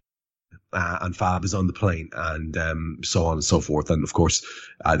plane and Fab is on the plane, and so on and so forth. And of course,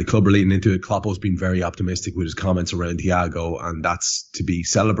 the club are leading into it. Kloppo's been very optimistic with his comments around Thiago, and that's to be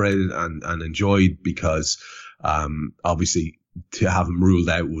celebrated and enjoyed, because obviously to have him ruled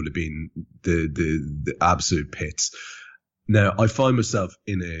out would have been the absolute pits. Now, I find myself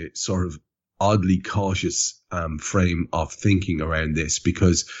in a sort of oddly cautious frame of thinking around this,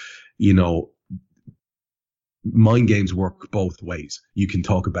 because, mind games work both ways. You can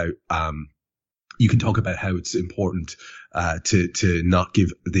talk about how it's important to not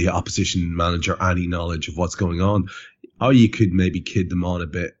give the opposition manager any knowledge of what's going on, or you could maybe kid them on a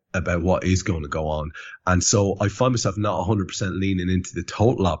bit about what is going to go on. And so I find myself not 100% leaning into the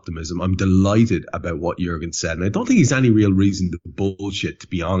total optimism. I'm delighted about what Jurgen said. And I don't think he's any real reason to bullshit, to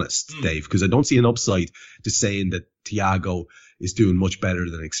be honest, Dave, because I don't see an upside to saying that Thiago is doing much better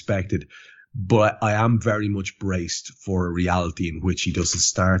than expected. But I am very much braced for a reality in which he doesn't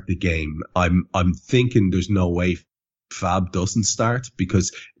start the game. I'm thinking there's no way Fab doesn't start,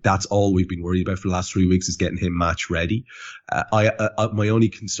 because that's all we've been worried about for the last 3 weeks, is getting him match ready. My only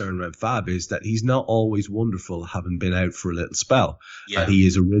concern around Fab is that he's not always wonderful, having been out for a little spell. Yeah. And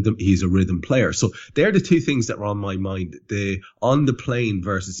he's a rhythm player. So they're the two things that were on my mind: the on the plane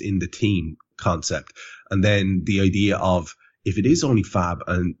versus in the team concept, and then the idea of, if it is only Fab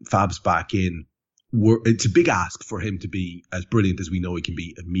and Fab's back in, it's a big ask for him to be as brilliant as we know he can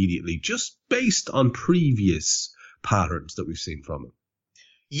be immediately, just based on previous patterns that we've seen from him.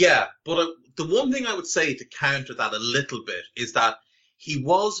 Yeah, but the one thing I would say to counter that a little bit is that he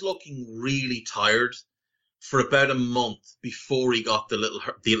was looking really tired for about a month before he got the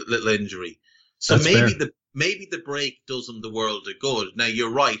little injury. So That's maybe the break does him the world of good. Now, you're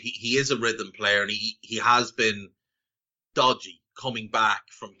right, he is a rhythm player, and he has been dodgy coming back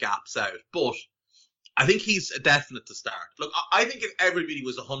from gaps out. But I think he's a definite to start. Look, I think if everybody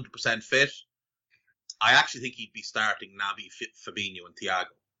was 100% fit, I actually think he'd be starting Naby, Fabinho and Thiago.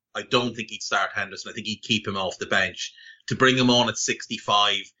 I don't think he'd start Henderson. I think he'd keep him off the bench to bring him on at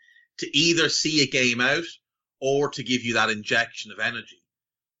 65 to either see a game out or to give you that injection of energy.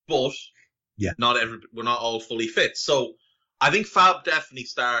 But we're not all fully fit. So I think Fab definitely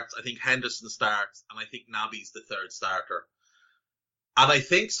starts. I think Henderson starts. And I think Naby's the third starter. And I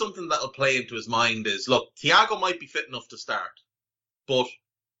think something that'll play into his mind is, look, Thiago might be fit enough to start, but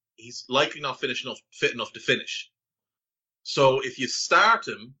he's likely not fit enough to finish. So if you start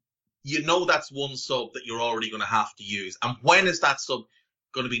him, you know that's one sub that you're already going to have to use. And when is that sub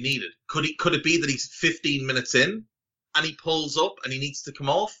going to be needed? Could it be that he's 15 minutes in and he pulls up and he needs to come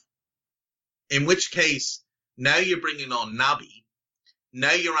off? In which case, now you're bringing on Naby.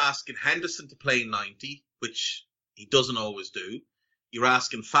 Now you're asking Henderson to play 90, which he doesn't always do. You're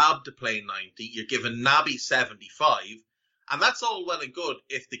asking Fab to play 90. You're giving Naby 75. And that's all well and good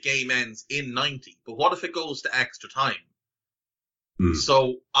if the game ends in 90. But what if it goes to extra time?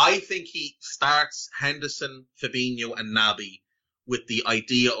 So I think he starts Henderson, Fabinho and Naby with the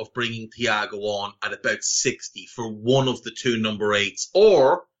idea of bringing Thiago on at about 60 for one of the two number 8s,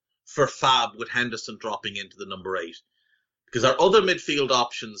 or for Fab with Henderson dropping into the number 8. Because our other midfield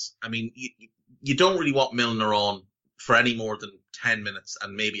options, I mean, you don't really want Milner on for any more than 10 minutes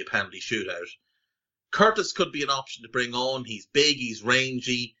and maybe a penalty shootout. Curtis could be an option to bring on. He's big, he's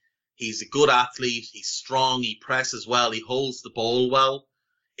rangy, he's a good athlete, he's strong, he presses well, he holds the ball well.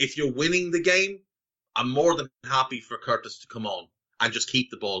 If you're winning the game, I'm more than happy for Curtis to come on and just keep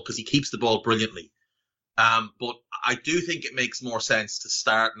the ball, because he keeps the ball brilliantly. But I do think it makes more sense to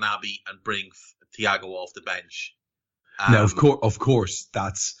start Naby and bring Thiago off the bench. Now, of course,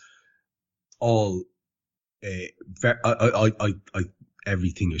 that's all.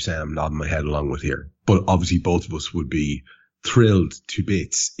 Everything you're saying, I'm nodding my head along with here. But obviously, both of us would be thrilled to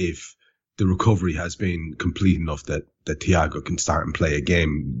bits if the recovery has been complete enough that Thiago can start and play a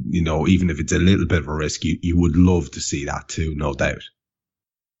game. You know, even if it's a little bit of a risk, you would love to see that too, no doubt.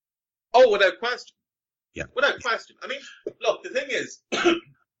 Oh, without question. Yeah. Without question. I mean, look, the thing is,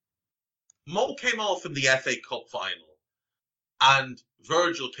 Mo came off in the FA Cup final and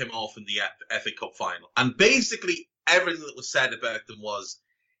Virgil came off in the FA Cup final. And basically everything that was said about them was,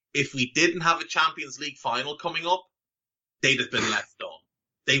 if we didn't have a Champions League final coming up, they'd have been left on.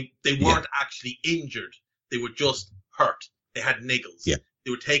 They weren't actually injured. They were just hurt. They had niggles. Yeah.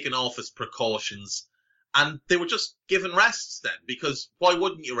 They were taken off as precautions. And they were just given rests then, because why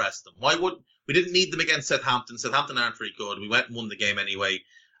wouldn't you rest them? We didn't need them against Southampton. Southampton aren't very good. We went and won the game anyway.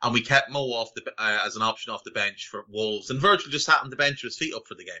 And we kept Mo off as an option off the bench for Wolves. And Virgil just happened to bench his feet up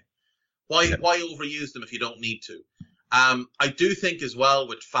for the game. Why overuse them if you don't need to? I do think as well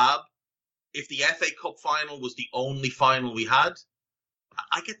with Fab, if the FA Cup final was the only final we had,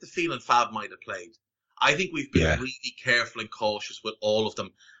 I get the feeling Fab might have played. I think we've been really careful and cautious with all of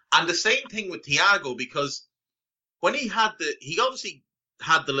them. And the same thing with Thiago, because when he obviously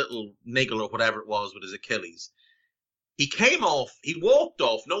had the little niggle or whatever it was with his Achilles. He came off, he walked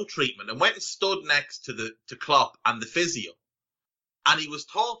off, no treatment, and went and stood next to Klopp and the physio. And he was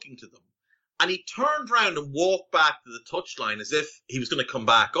talking to them. And he turned around and walked back to the touchline as if he was going to come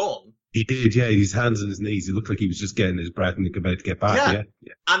back on. He did, yeah. His hands on his knees. He looked like he was just getting his breath and about to get back.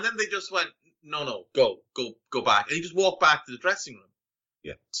 Yeah. And then they just went, no, go back. And he just walked back to the dressing room.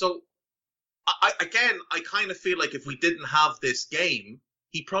 Yeah. So, I kind of feel like if we didn't have this game,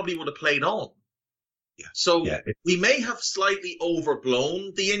 he probably would have played on. Yeah. So Yeah. we may have slightly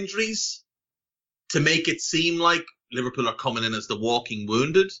overblown the injuries to make it seem like Liverpool are coming in as the walking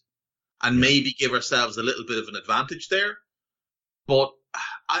wounded and maybe give ourselves a little bit of an advantage there. But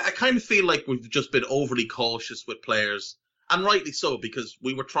I kind of feel like we've just been overly cautious with players, and rightly so, because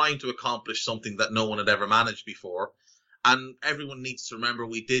we were trying to accomplish something that no one had ever managed before. And everyone needs to remember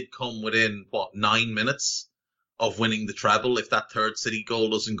we did come within, 9 minutes of winning the treble if that third City goal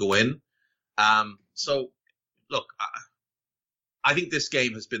doesn't go in. So, look, I think this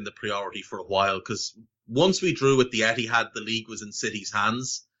game has been the priority for a while, because once we drew at the Etihad, the league was in City's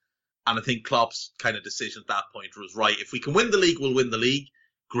hands. And I think Klopp's kind of decision at that point was right. If we can win the league, we'll win the league.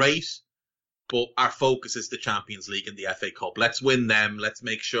 Great. But our focus is the Champions League and the FA Cup. Let's win them. Let's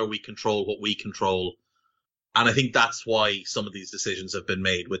make sure we control what we control. And I think that's why some of these decisions have been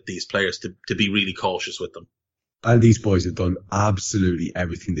made with these players, to be really cautious with them. And these boys have done absolutely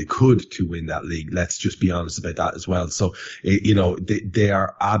everything they could to win that league. Let's just be honest about that as well. So, they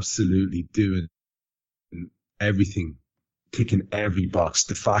are absolutely doing everything, ticking every box.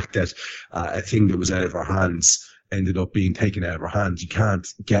 The fact that a thing that was out of our hands ended up being taken out of our hands, you can't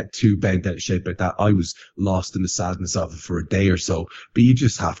get too bent out of shape like that. I was lost in the sadness of it for a day or so, but you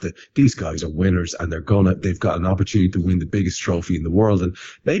just have to, these guys are winners, and they've got an opportunity to win the biggest trophy in the world, and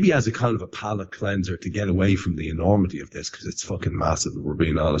maybe as a kind of a palate cleanser to get away from the enormity of this, because it's fucking massive, if we're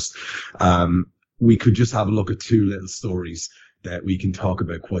being honest. We could just have a look at two little stories that we can talk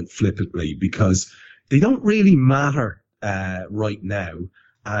about quite flippantly, because they don't really matter right now,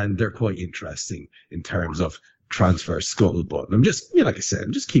 and they're quite interesting in terms of transfer scuttlebutt. And I'm just, like I said,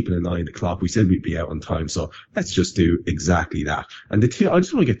 I'm just keeping an eye on the clock. We said we'd be out on time, so let's just do exactly that. And I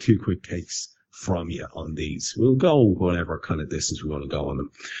just want to get two quick takes from you on these. We'll go whatever kind of distance we want to go on them.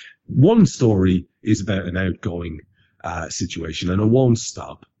 One story is about an outgoing situation, and it won't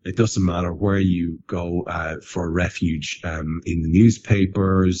stop. It doesn't matter where you go for refuge, in the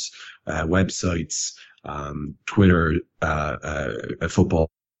newspapers, websites, Twitter,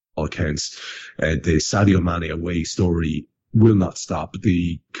 football accounts. The Sadio Mane away story will not stop.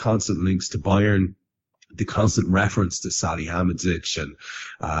 The constant links to Bayern, the constant reference to Salihamidzic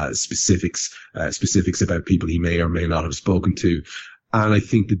and specifics about people he may or may not have spoken to. And I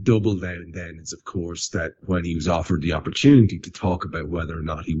think the double down then is, of course, that when he was offered the opportunity to talk about whether or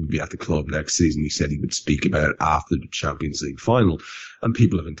not he would be at the club next season, he said he would speak about it after the Champions League final. And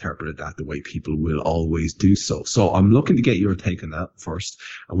people have interpreted that the way people will always do so. So I'm looking to get your take on that first,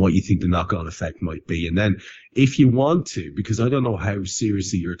 and what you think the knock-on effect might be. And then if you want to, because I don't know how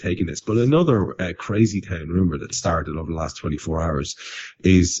seriously you're taking this, but another crazy town rumor that started over the last 24 hours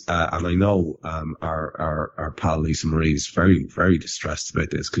is, and I know our pal Lisa Marie is very, very distressed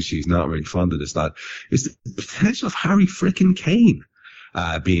about this because she's not really fond of this, that is the potential of Harry frickin' Kane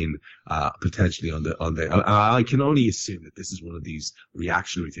being potentially on the. I can only assume that this is one of these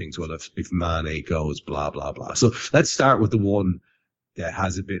reactionary things. Well, if Mane goes, blah blah blah. So let's start with the one that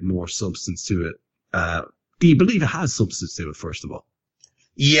has a bit more substance to it. Do you believe it has substance to it, first of all?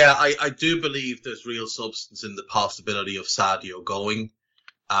 Yeah, I do believe there's real substance in the possibility of Sadio going.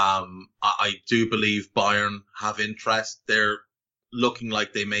 I do believe Bayern have interest. They're looking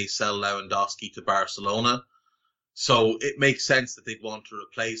like they may sell Lewandowski to Barcelona. So it makes sense that they'd want to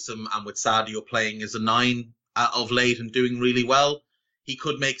replace him. And with Sadio playing as a 9 of late and doing really well, he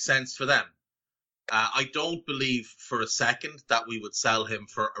could make sense for them. I don't believe for a second that we would sell him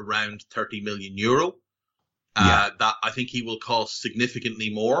for around 30 million euro. That I think he will cost significantly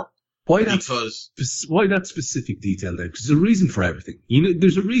more. Why that specific detail there? Because there's a reason for everything.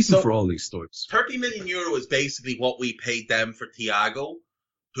 There's a reason for all these stories. 30 million euro is basically what we paid them for Thiago,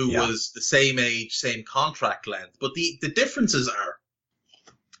 who was the same age, same contract length. But the differences are,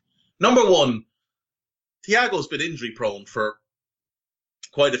 number one, Thiago's been injury prone for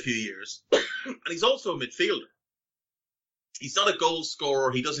quite a few years. And he's also a midfielder. He's not a goal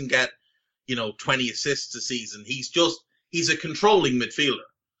scorer. He doesn't get, 20 assists a season. He's a controlling midfielder.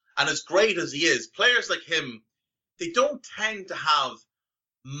 And as great as he is, players like him, they don't tend to have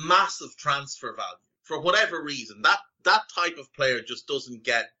massive transfer value for whatever reason. That type of player just doesn't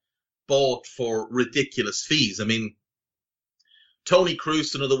get bought for ridiculous fees. I mean, Toni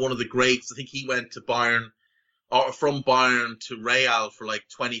Kroos, another one of the greats, I think he went to Bayern, or from Bayern to Real for like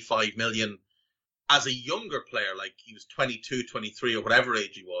 25 million as a younger player, like he was 22, 23 or whatever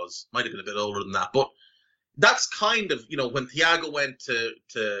age he was. Might have been a bit older than that. But that's kind of, when Thiago went to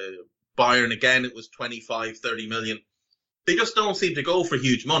Bayern again, it was 25, 30 million. They just don't seem to go for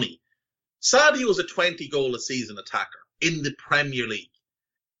huge money. Sadio is a 20-goal-a-season attacker in the Premier League,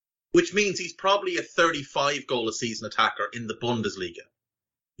 which means he's probably a 35-goal-a-season attacker in the Bundesliga.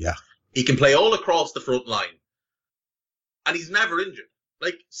 Yeah. He can play all across the front line. And he's never injured.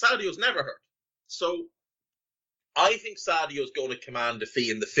 Like, Sadio's never hurt. So, I think Sadio's going to command a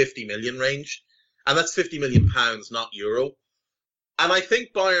fee in the 50 million range. And that's 50 million pounds, not euro. And I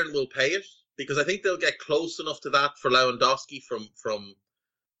think Bayern will pay it, because I think they'll get close enough to that for Lewandowski from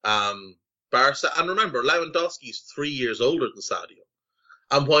Barca. And remember, Lewandowski's 3 years older than Sadio.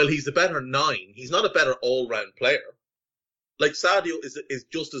 And while he's a better 9, he's not a better all-round player. Like, Sadio is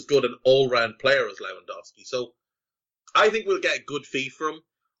just as good an all-round player as Lewandowski. So, I think we'll get a good fee for him.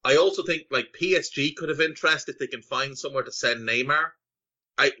 I also think, like, PSG could have interest if they can find somewhere to send Neymar.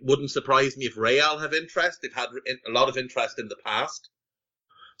 It wouldn't surprise me if Real have interest. They've had a lot of interest in the past.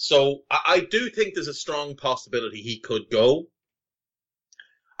 So I do think there's a strong possibility he could go.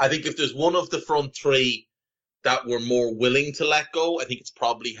 I think if there's one of the front three that we're more willing to let go, I think it's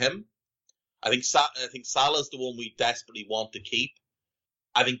probably him. I think Salah's the one we desperately want to keep.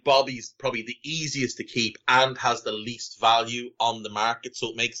 I think Bobby's probably the easiest to keep and has the least value on the market, so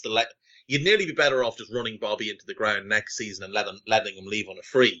it makes you'd nearly be better off just running Bobby into the ground next season and letting him leave on a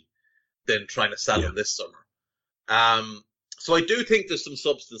free than trying to sell him this summer. So I do think there's some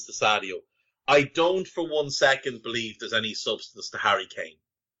substance to Sadio. I don't for 1 second believe there's any substance to Harry Kane.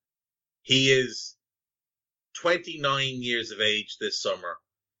 He is 29 years of age this summer.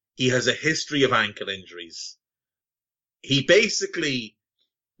 He has a history of ankle injuries. He basically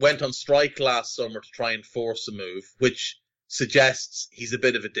went on strike last summer to try and force a move, which suggests he's a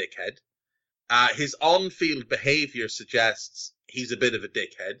bit of a dickhead. His on-field behaviour suggests he's a bit of a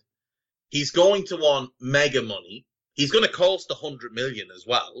dickhead. He's going to want mega money. He's going to cost 100 million as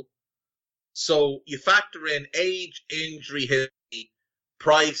well. So you factor in age, injury history,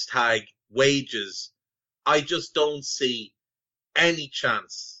 price tag, wages. I just don't see any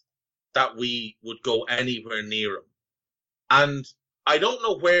chance that we would go anywhere near him. And I don't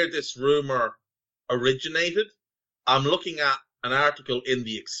know where this rumour originated. I'm looking at an article in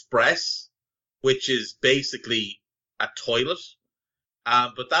the Express, which is basically a toilet.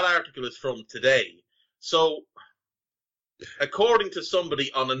 But that article is from today. So, according to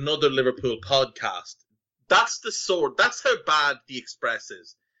somebody on another Liverpool podcast, that's how bad the Express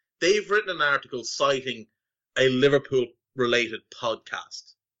is. They've written an article citing a Liverpool-related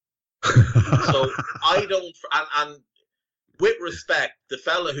podcast. So, I don't... And with respect, the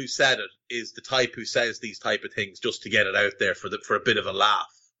fella who said it is the type who says these type of things just to get it out there for a bit of a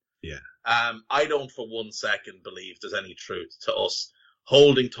laugh. Yeah. I don't for 1 second believe there's any truth to us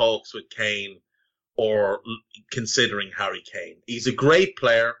holding talks with Kane or considering Harry Kane. He's a great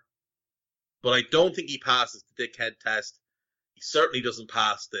player, but I don't think he passes the dickhead test. He certainly doesn't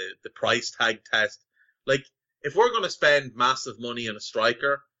pass the price tag test. Like, if we're going to spend massive money on a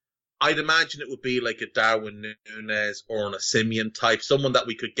striker, I'd imagine it would be like a Darwin Núñez or an Osimhen type, someone that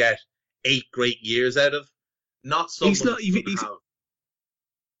we could get 8 great years out of. Not someone He's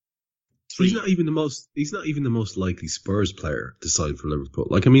not even the most likely Spurs player to sign for Liverpool.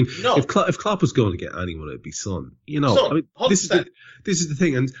 Like, I mean, no. if Klopp was going to get anyone, it'd be Son. You know, Son, I mean, this is the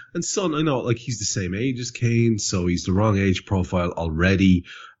thing. And Son, I know, like, he's the same age as Kane, so he's the wrong age profile already.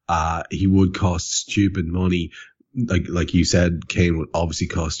 He would cost stupid money. Like you said, Kane would obviously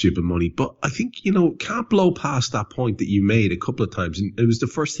cost stupid money. But I think, you know, can't blow past that point that you made a couple of times. And it was the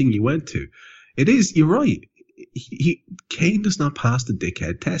first thing you went to. You're right. Kane does not pass the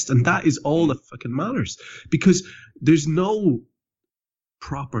dickhead test, and that is all that fucking matters, because there's no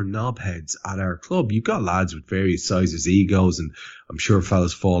proper knobheads at our club. You've got lads with various sizes, egos, and I'm sure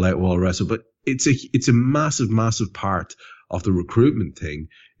fellas fall out while wrestle, but it's a massive part of the recruitment thing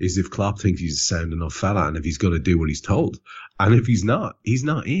is if Klopp thinks he's a sound enough fella and if he's going to do what he's told. And if he's not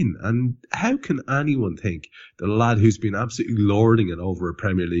in. And how can anyone think that a lad who's been absolutely lording it over a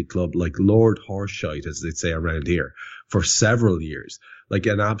Premier League club like Lord Horseshite, as they'd say around here, for several years, like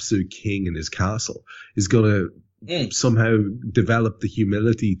an absolute king in his castle, is going to somehow develop the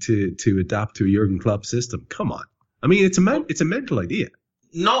humility to adapt to a Jurgen Klopp system? Come on. I mean, it's a mental idea.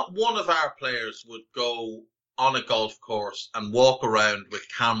 Not one of our players would go on a golf course and walk around with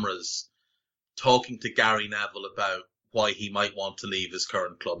cameras talking to Gary Neville about why he might want to leave his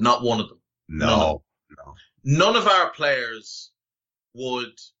current club. Not one of them. No. None of our players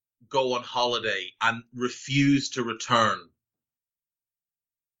would go on holiday and refuse to return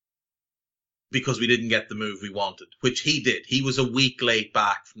because we didn't get the move we wanted, which he did. He was a week late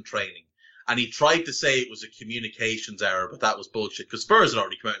back from training. And he tried to say it was a communications error, but that was bullshit, because Spurs had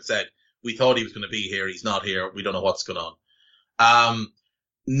already come out and said, we thought he was going to be here, he's not here, we don't know what's going on.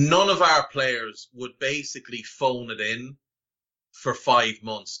 None of our players would basically phone it in for 5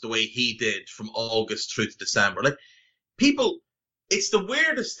 months the way he did from August through to December. Like, people it's the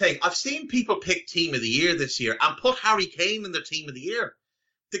weirdest thing. I've seen people pick Team of the Year this year and put Harry Kane in their Team of the Year.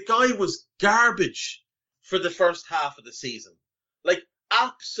 The guy was garbage for the first half of the season. Like,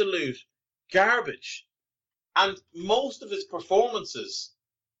 absolute garbage. And most of his performances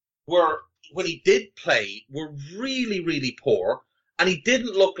were, when he did play, were really, really poor. And he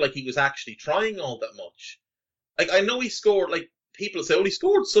didn't look like he was actually trying all that much. Like, I know he scored, like, people say, oh, he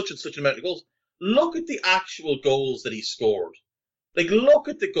scored such and such an amount of goals. Look at the actual goals that he scored. Like, look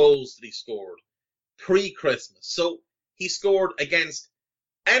at the goals that he scored pre-Christmas. So he scored against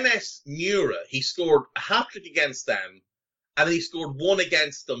NS Mura. He scored a hat-trick against them, and then he scored one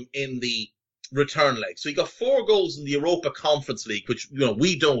against them in the return leg. So he got 4 goals in the Europa Conference League, which, you know,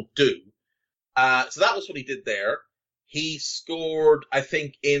 we don't do. So that was what he did there. He scored, I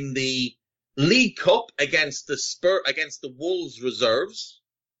think, in the League Cup against the Wolves reserves.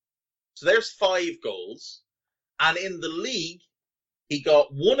 So there's 5 goals. And in the league, he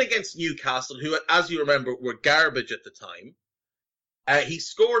got 1 against Newcastle, who, as you remember, were garbage at the time. He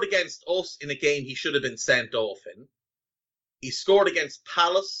scored against us in a game he should have been sent off in. He scored against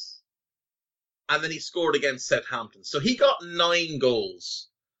Palace. And then he scored against Southampton. So he got 9 goals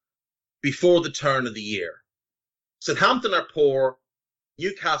before the turn of the year. Southampton are poor.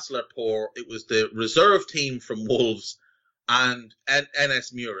 Newcastle are poor. It was the reserve team from Wolves and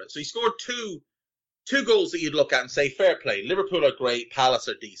NS Mura. So he scored two goals that you'd look at and say, fair play. Liverpool are great. Palace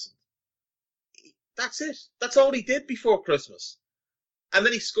are decent. That's it. That's all he did before Christmas. And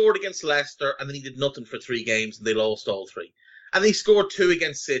then he scored against Leicester, and then he did nothing for 3 games, and they lost all 3. And then he scored 2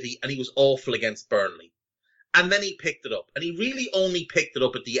 against City, and he was awful against Burnley. And then he picked it up. And he really only picked it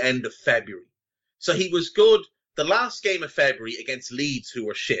up at the end of February. So he was good the last game of February against Leeds, who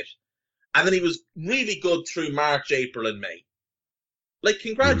were shit. And then he was really good through March, April, and May. Like,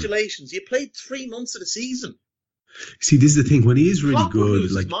 congratulations, you played 3 months of the season. See, this is the thing. When he is really good,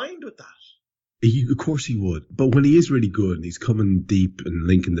 lose like, his mind with that. Of course he would. But when he is really good and he's coming deep and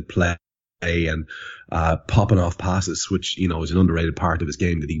linking the play and popping off passes, which, you know, is an underrated part of his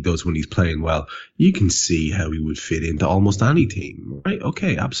game that he does when he's playing well, you can see how he would fit into almost any team, right?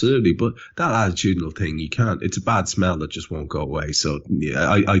 Okay, absolutely. But that attitudinal thing, you can't. It's a bad smell that just won't go away. So, yeah,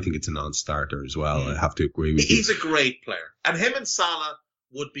 I think it's a non-starter as well. I have to agree with you. He's a great player. And him and Salah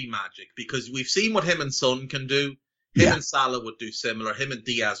would be magic because we've seen what him and Son can do. Him and Salah would do similar. Him and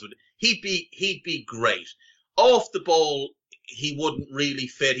Diaz would. He'd be great. Off the ball, he wouldn't really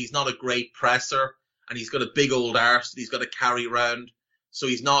fit. He's not a great presser, and he's got a big old arse that he's got to carry around. So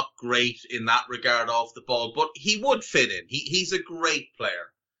he's not great in that regard off the ball, but he would fit in. He's a great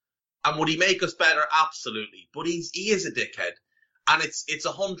player. And would he make us better? Absolutely. But he is a dickhead. And it's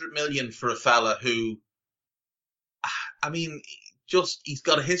 100 million for a fella who, I mean, he's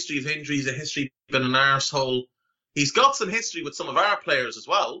got a history of injuries, a history of being an arsehole. He's got some history with some of our players as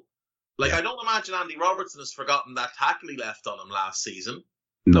well. Like, I don't imagine Andy Robertson has forgotten that tackle he left on him last season.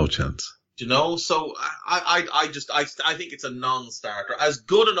 No chance. You know, so I think it's a non-starter. As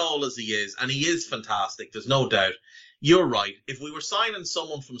good and all as he is, and he is fantastic, there's no doubt. You're right. If we were signing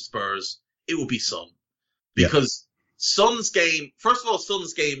someone from Spurs, it would be Son. Because Son's game, first of all,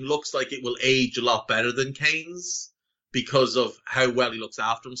 Son's game looks like it will age a lot better than Kane's because of how well he looks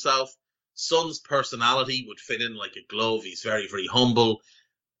after himself. Son's personality would fit in like a glove. He's very, very humble.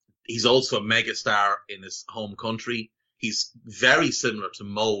 He's also a megastar in his home country. He's very similar to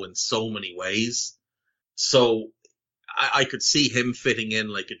Mo in so many ways. So I could see him fitting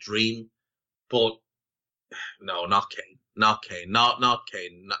in like a dream. But no, not Kane. Not Kane. Not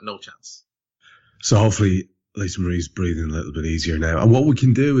Kane. No chance. So hopefully Lisa Marie's breathing a little bit easier now. And what we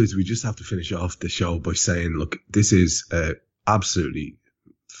can do is we just have to finish off the show by saying, look, this is absolutely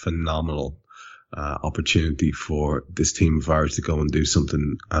phenomenal opportunity for this team of ours to go and do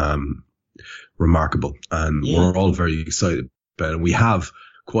something remarkable, and we're all very excited about it. And we have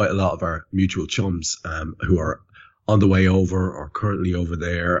quite a lot of our mutual chums who are on the way over or currently over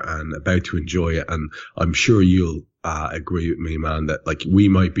there and about to enjoy it. And I'm sure you'll agree with me, man, that like we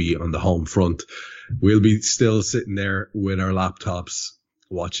might be on the home front. We'll be still sitting there with our laptops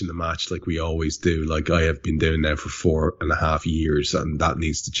watching the match like we always do, like I have been doing now for 4.5 years, and that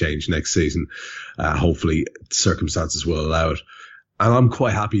needs to change next season. Hopefully circumstances will allow it. And I'm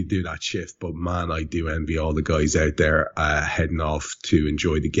quite happy to do that shift, but man, I do envy all the guys out there heading off to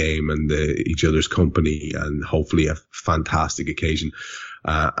enjoy the game and each other's company, and hopefully a fantastic occasion.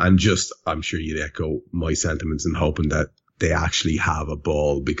 And just, I'm sure you'd echo my sentiments in hoping that they actually have a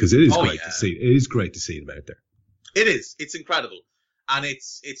ball, because it is great to see. It is great to see them out there. It is. It's incredible. And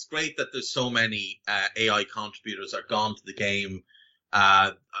it's great that there's so many AI contributors are gone to the game.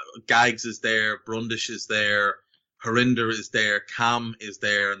 Gags is there, Brundish is there, Harinder is there, Cam is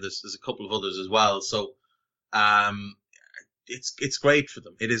there, and there's a couple of others as well. So, it's great for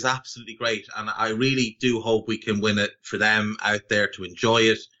them. It is absolutely great, and I really do hope we can win it for them out there to enjoy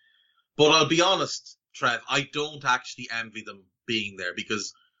it. But I'll be honest, Trev, I don't actually envy them being there,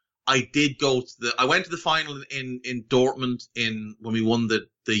 because I went to the final in Dortmund when we won the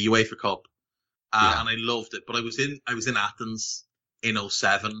UEFA Cup, and I loved it. But I was in Athens in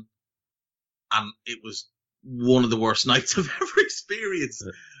 2007, and it was one of the worst nights I've ever experienced.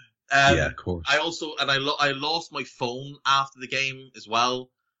 Of course. I lost my phone after the game as well,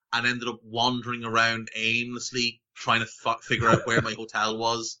 and ended up wandering around aimlessly trying to figure out where my hotel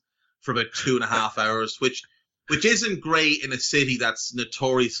was for about 2.5 hours, which isn't great in a city that's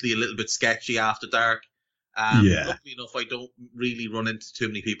notoriously a little bit sketchy after dark. Luckily enough, I don't really run into too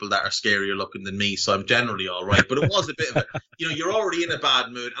many people that are scarier looking than me, so I'm generally all right. But it was a bit of you're already in a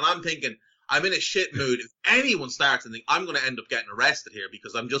bad mood, and I'm thinking, I'm in a shit mood. If anyone starts anything, I'm going to end up getting arrested here,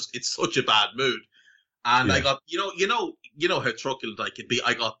 because it's such a bad mood. And I got, you know how truculent I can be.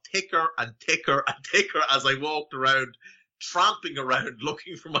 I got thicker and thicker and thicker as I walked around, tramping around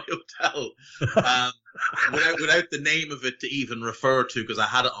looking for my hotel, without the name of it to even refer to, because I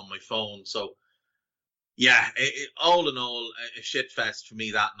had it on my phone. So, yeah, all in all, a shit fest for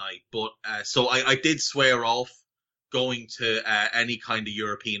me that night. But so I did swear off going to any kind of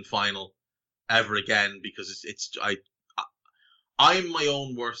European final ever again, because I'm my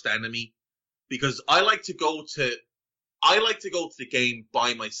own worst enemy, because I like to go to the game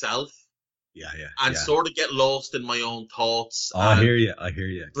by myself. And sort of get lost in my own thoughts. I hear you.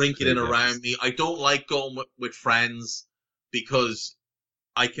 Drink it in around me. I don't like going with friends, because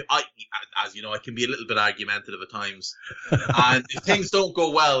I can be a little bit argumentative at times. And if things don't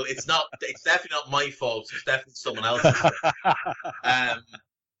go well, it's definitely not my fault. It's definitely someone else's fault.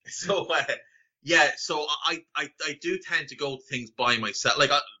 So I do tend to go to things by myself,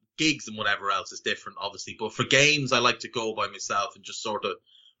 like gigs and whatever else is different, obviously. But for games, I like to go by myself and just sort of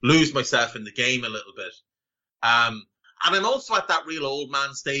lose myself in the game a little bit. And I'm also at that real old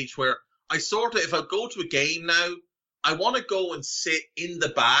man stage where if I go to a game now, I want to go and sit in the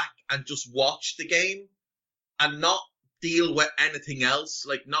back and just watch the game and not deal with anything else,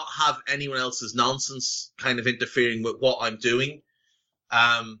 like not have anyone else's nonsense kind of interfering with what I'm doing.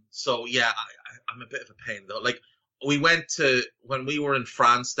 So yeah, I'm a bit of a pain though. Like when we were in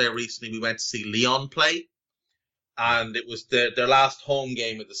France there recently, we went to see Lyon play, and it was their last home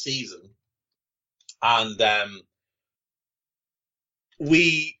game of the season. And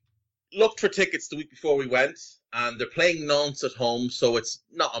we looked for tickets the week before we went, and they're playing Nantes at home, so it's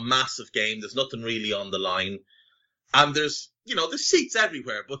not a massive game. There's nothing really on the line. And there's seats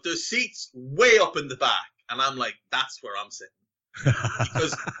everywhere, but there's seats way up in the back. And I'm like, that's where I'm sitting.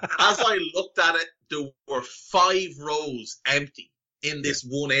 Because as I looked at it, there were 5 rows empty in this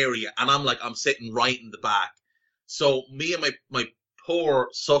one area. And I'm like, I'm sitting right in the back. So me and my poor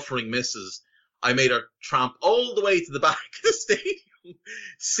suffering missus, I made her tramp all the way to the back of the stadium,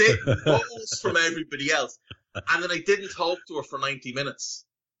 sit rows from everybody else. And then I didn't talk to her for 90 minutes.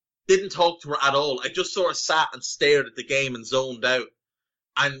 Didn't talk to her at all. I just sort of sat and stared at the game and zoned out.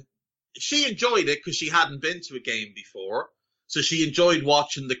 And she enjoyed it because she hadn't been to a game before. So she enjoyed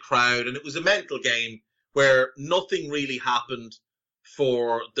watching the crowd. And it was a mental game where nothing really happened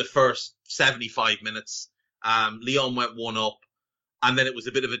for the first 75 minutes. Lyon went 1-up. And then it was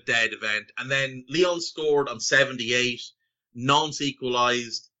a bit of a dead event. And then Lyon scored on 78. Nantes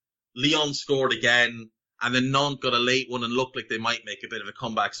equalised. Lyon scored again. And then Nantes got a late one and looked like they might make a bit of a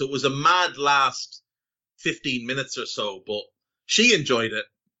comeback. So it was a mad last 15 minutes or so, but she enjoyed it.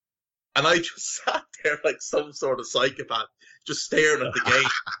 And I just sat there like some sort of psychopath, just staring at the game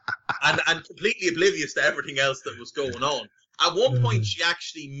and completely oblivious to everything else that was going on. At one point, she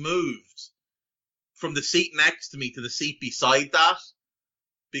actually moved from the seat next to me to the seat beside that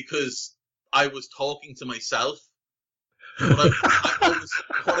because I was talking to myself. What I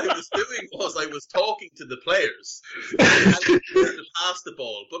was doing was I was talking to the players and to pass the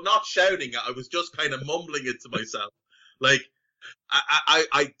ball, but not shouting it. I was just kind of mumbling it to myself. Like,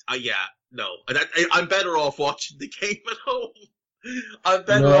 I'm better off watching the game at home. I'm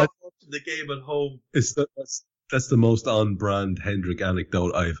better off watching the game at home. That's the most on-brand Hendrik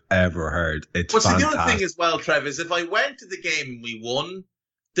anecdote I've ever heard. It's fantastic. The other thing as well, Trev, is if I went to the game and we won,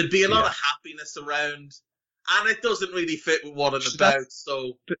 there'd be a lot of happiness around. And it doesn't really fit with what I'm about,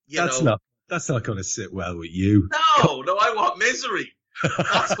 so, that's not going to sit well with you. No, I want misery.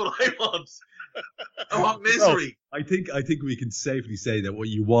 That's what I want. I want misery. No, I think we can safely say that what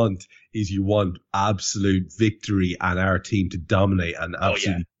you want is absolute victory and our team to dominate and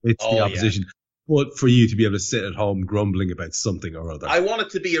absolutely hit the opposition. but for you to be able to sit at home grumbling about something or other. I want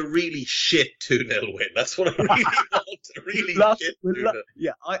it to be a really shit 2-0 win. That's what I really want. A really shit 2-0.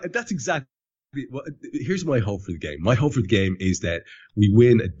 Yeah, that's exactly. Well, here's my hope for the game. My hope for the game is that we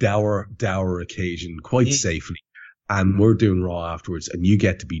win a dour occasion quite safely, and we're doing Raw afterwards, and you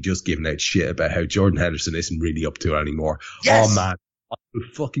get to be just giving out shit about how Jordan Henderson isn't really up to it anymore. Yes. Oh man, I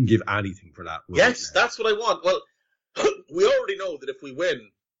would fucking give anything for that. Yes, that's what I want. Well, we already know that if we win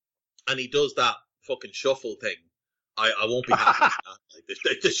and he does that fucking shuffle thing, I won't be happy with that.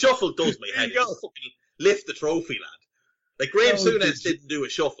 Like, the shuffle does my head. Just fucking lift the trophy, lad. Like, Graham Souness didn't do a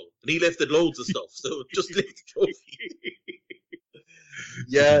shuffle, and he lifted loads of stuff, so just lift the trophy.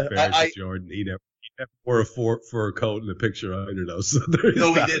 Yeah, Jordan, he never wore a fur coat in the picture either, though. So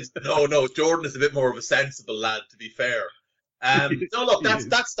no, he didn't. No, Jordan is a bit more of a sensible lad, to be fair. No, look,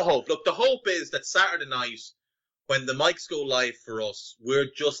 that's the hope. Look, the hope is that Saturday night, when the mics go live for us, we're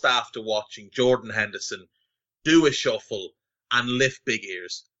just after watching Jordan Henderson do a shuffle and lift big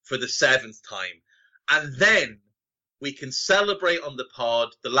ears for the 7th time. And then we can celebrate on the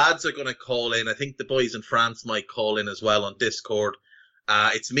pod. The lads are going to call in. I think the boys in France might call in as well on Discord.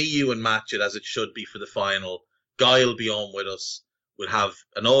 It's me, you, and Matchett, as it should be for the final. Guy will be on with us. We'll have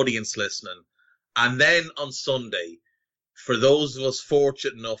an audience listening. And then on Sunday, for those of us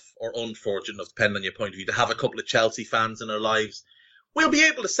fortunate enough or unfortunate enough, depending on your point of view, to have a couple of Chelsea fans in our lives, we'll be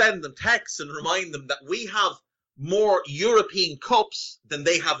able to send them texts and remind them that we have more European Cups than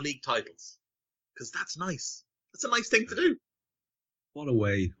they have league titles. Because that's nice. That's a nice thing to do. What a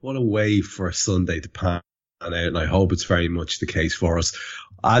way for a Sunday to pan out, and I hope it's very much the case for us.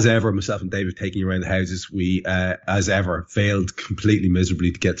 As ever, myself and David taking you around the houses, we, as ever, failed completely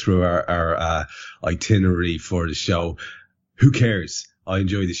miserably to get through our itinerary for the show. Who cares? I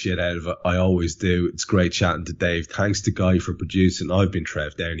enjoy the shit out of it. I always do. It's great chatting to Dave. Thanks to Guy for producing. I've been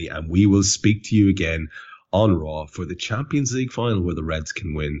Trev Downey, and we will speak to you again on Raw for the Champions League final where the Reds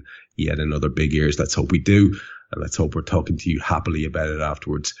can win yet another big ears. Let's hope we do, and let's hope we're talking to you happily about it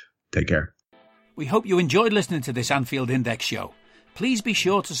afterwards. Take care. We hope you enjoyed listening to this Anfield Index show. Please be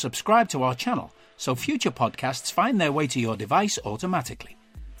sure to subscribe to our channel so future podcasts find their way to your device automatically.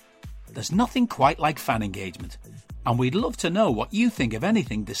 There's nothing quite like fan engagement, and we'd love to know what you think of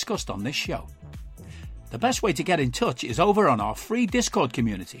anything discussed on this show. The best way to get in touch is over on our free Discord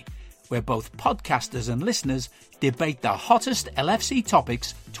community, where both podcasters and listeners debate the hottest LFC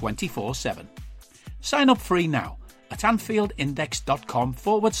topics 24/7. Sign up free now at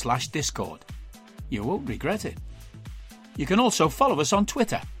AnfieldIndex.com/Discord. You won't regret it. You can also follow us on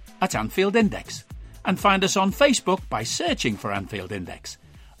Twitter at Anfield Index and find us on Facebook by searching for Anfield Index.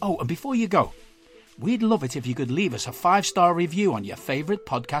 Oh, and before you go, we'd love it if you could leave us a 5-star review on your favourite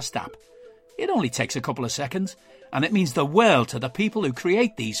podcast app. It only takes a couple of seconds, and it means the world to the people who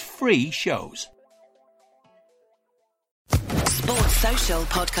create these free shows. Sports Social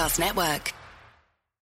Podcast Network.